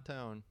is not a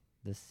town.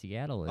 The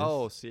Seattle is.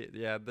 Oh,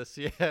 yeah, the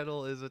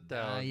Seattle is a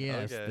town.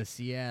 yes, okay. the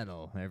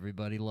Seattle.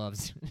 Everybody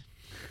loves it.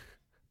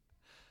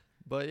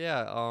 But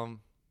yeah,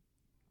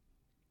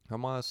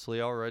 I'm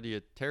honestly already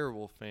a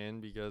terrible fan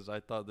because I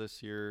thought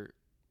this year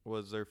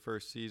was their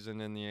first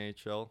season in the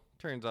NHL.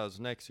 Turns out it's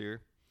next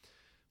year,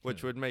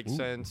 which would make Ooh.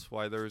 sense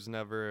why there was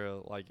never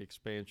a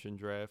expansion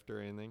draft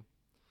or anything.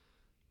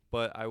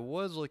 But I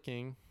was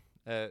looking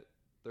at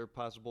their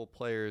possible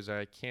players, and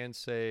I can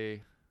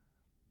say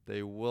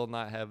they will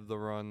not have the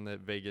run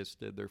that Vegas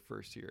did their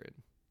first year in.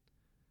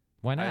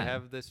 Why not? I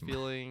have this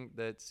feeling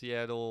that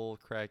Seattle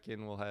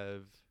Kraken will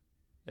have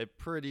a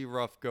pretty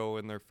rough go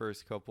in their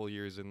first couple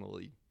years in the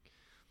league.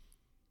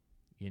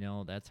 You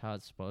know, that's how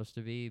it's supposed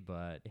to be,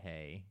 but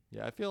hey.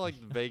 Yeah, I feel like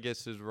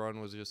Vegas's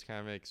run was just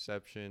kind of an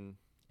exception.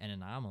 An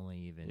anomaly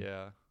even.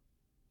 Yeah.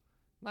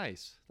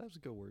 Nice. That was a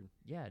good word.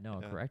 Yeah, no,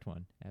 Yeah. a correct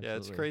one. Absolutely. Yeah,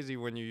 it's crazy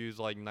when you use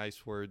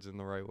nice words in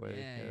the right way.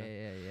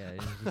 Yeah.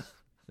 It's just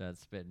not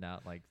spitting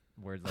out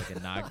words like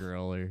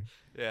inaugural or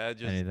Yeah,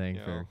 just anything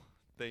you know, for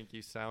think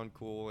you sound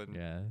cool and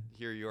yeah.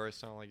 here you are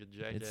sound like a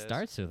jackass. It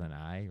starts with an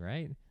I,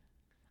 right?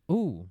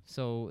 Ooh,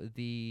 so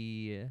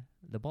the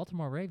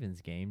Baltimore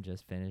Ravens game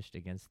just finished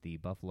against the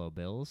Buffalo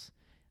Bills.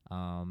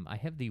 I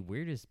have the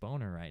weirdest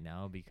boner right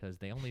now because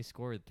they only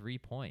scored 3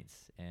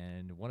 points,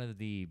 and one of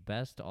the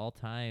best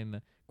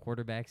all-time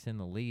quarterbacks in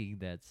the league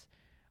that's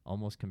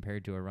almost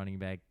compared to a running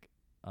back,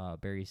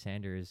 Barry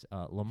Sanders,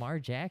 Lamar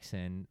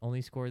Jackson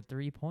only scored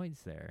 3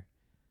 points there.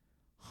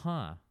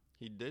 Huh.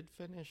 He did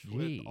finish Gee.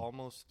 with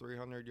almost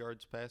 300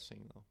 yards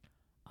passing, though.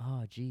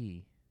 Oh,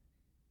 gee.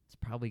 It's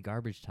probably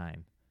garbage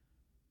time.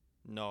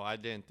 No, I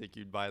didn't think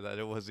you'd buy that.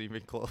 It wasn't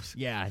even close.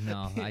 Yeah,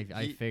 no,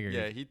 I figured.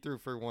 Yeah, he threw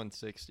for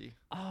 160.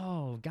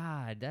 Oh,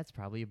 God, that's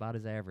probably about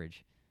his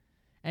average.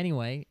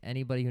 Anyway,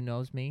 anybody who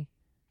knows me,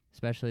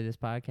 especially this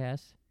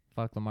podcast,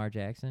 fuck Lamar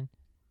Jackson.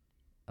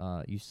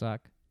 You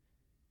suck.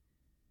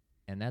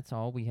 And that's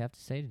all we have to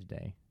say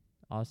today.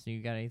 Austin,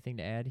 you got anything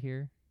to add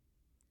here?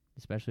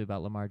 Especially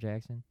about Lamar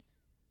Jackson?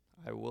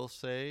 I will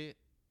say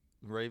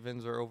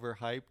Ravens are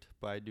overhyped,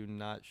 but I do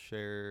not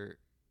share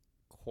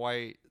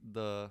quite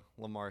the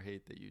Lamar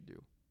hate that you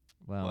do.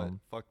 Well, but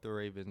fuck the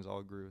Ravens. I'll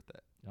agree with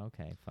that.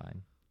 okay,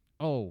 fine.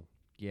 Oh,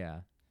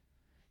 yeah.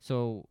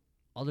 So,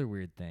 other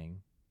weird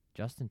thing.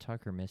 Justin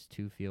Tucker missed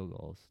 2 field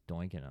goals,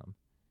 doinking them.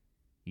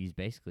 He's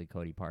basically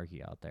Cody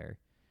Parkey out there.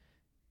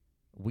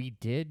 We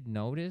did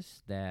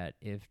notice that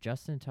if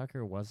Justin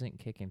Tucker wasn't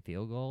kicking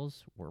field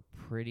goals, we're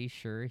pretty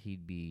sure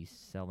he'd be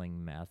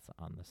selling meth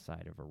on the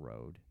side of a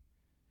road.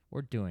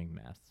 Or doing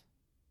meth.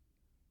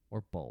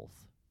 Or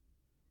both.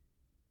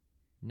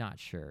 Not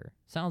sure.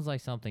 Sounds like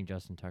something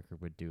Justin Tucker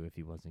would do if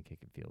he wasn't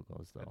kicking field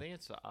goals, though. I think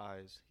it's the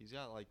eyes. He's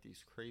got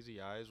these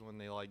crazy eyes when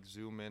they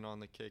zoom in on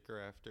the kicker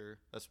after,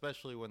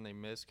 especially when they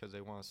miss because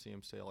they want to see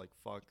him say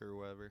fuck or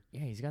whatever.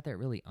 Yeah, he's got that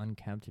really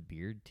unkempt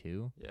beard,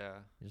 too. Yeah.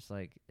 Just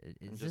it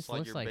And just just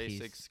looks your like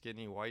basic he's...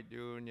 skinny white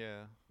dude,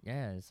 yeah.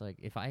 Yeah, it's like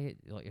if I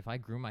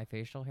grew my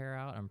facial hair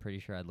out, I'm pretty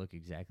sure I'd look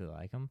exactly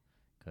like him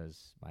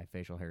because my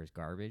facial hair is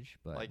garbage.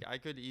 But I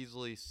could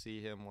easily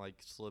see him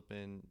slip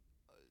in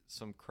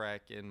some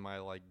crack in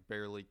my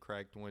barely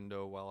cracked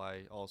window while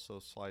I also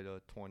slide a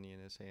 20 in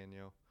his hand,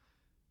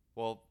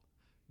 Well,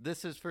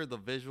 this is for the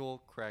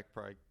visual. Crack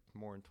probably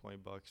more than $20,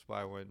 but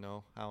I wouldn't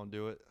know. I don't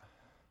do it.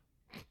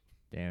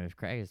 damn, if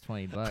crack is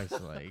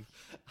 $20,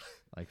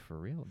 like for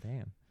real,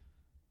 damn.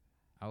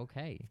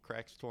 Okay. If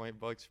crack's $20,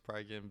 you're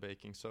probably getting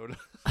baking soda.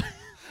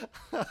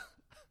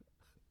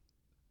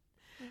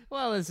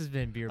 Well, this has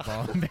been Beer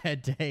Ball and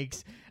Bad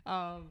Takes.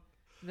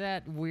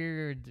 That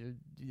weird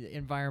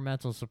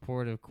environmental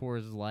supportive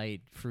Coors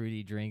Light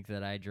fruity drink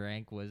that I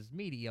drank was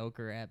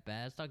mediocre at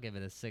best. I'll give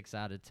it a 6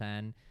 out of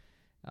 10.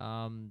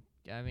 I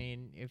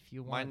mean, if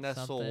you My want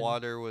Nestle something,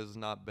 water was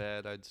not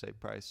bad. I'd say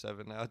probably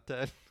 7 out of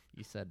 10.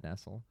 You said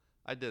Nestle.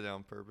 I did it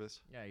on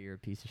purpose. Yeah, you're a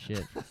piece of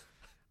shit.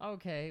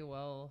 Okay,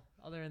 well,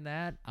 other than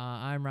that,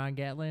 I'm Ron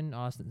Gatlin.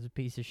 Austin's a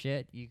piece of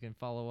shit. You can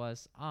follow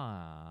us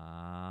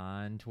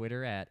on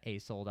Twitter at A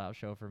Sold Out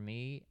Show for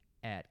me,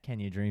 at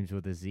Kenya Dreams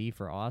with a Z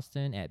for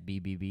Austin, at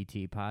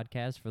BBBT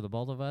Podcast for the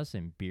both of us,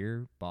 and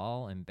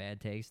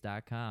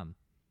beerballandbadtakes.com.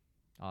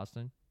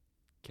 Austin?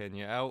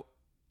 Kenya out.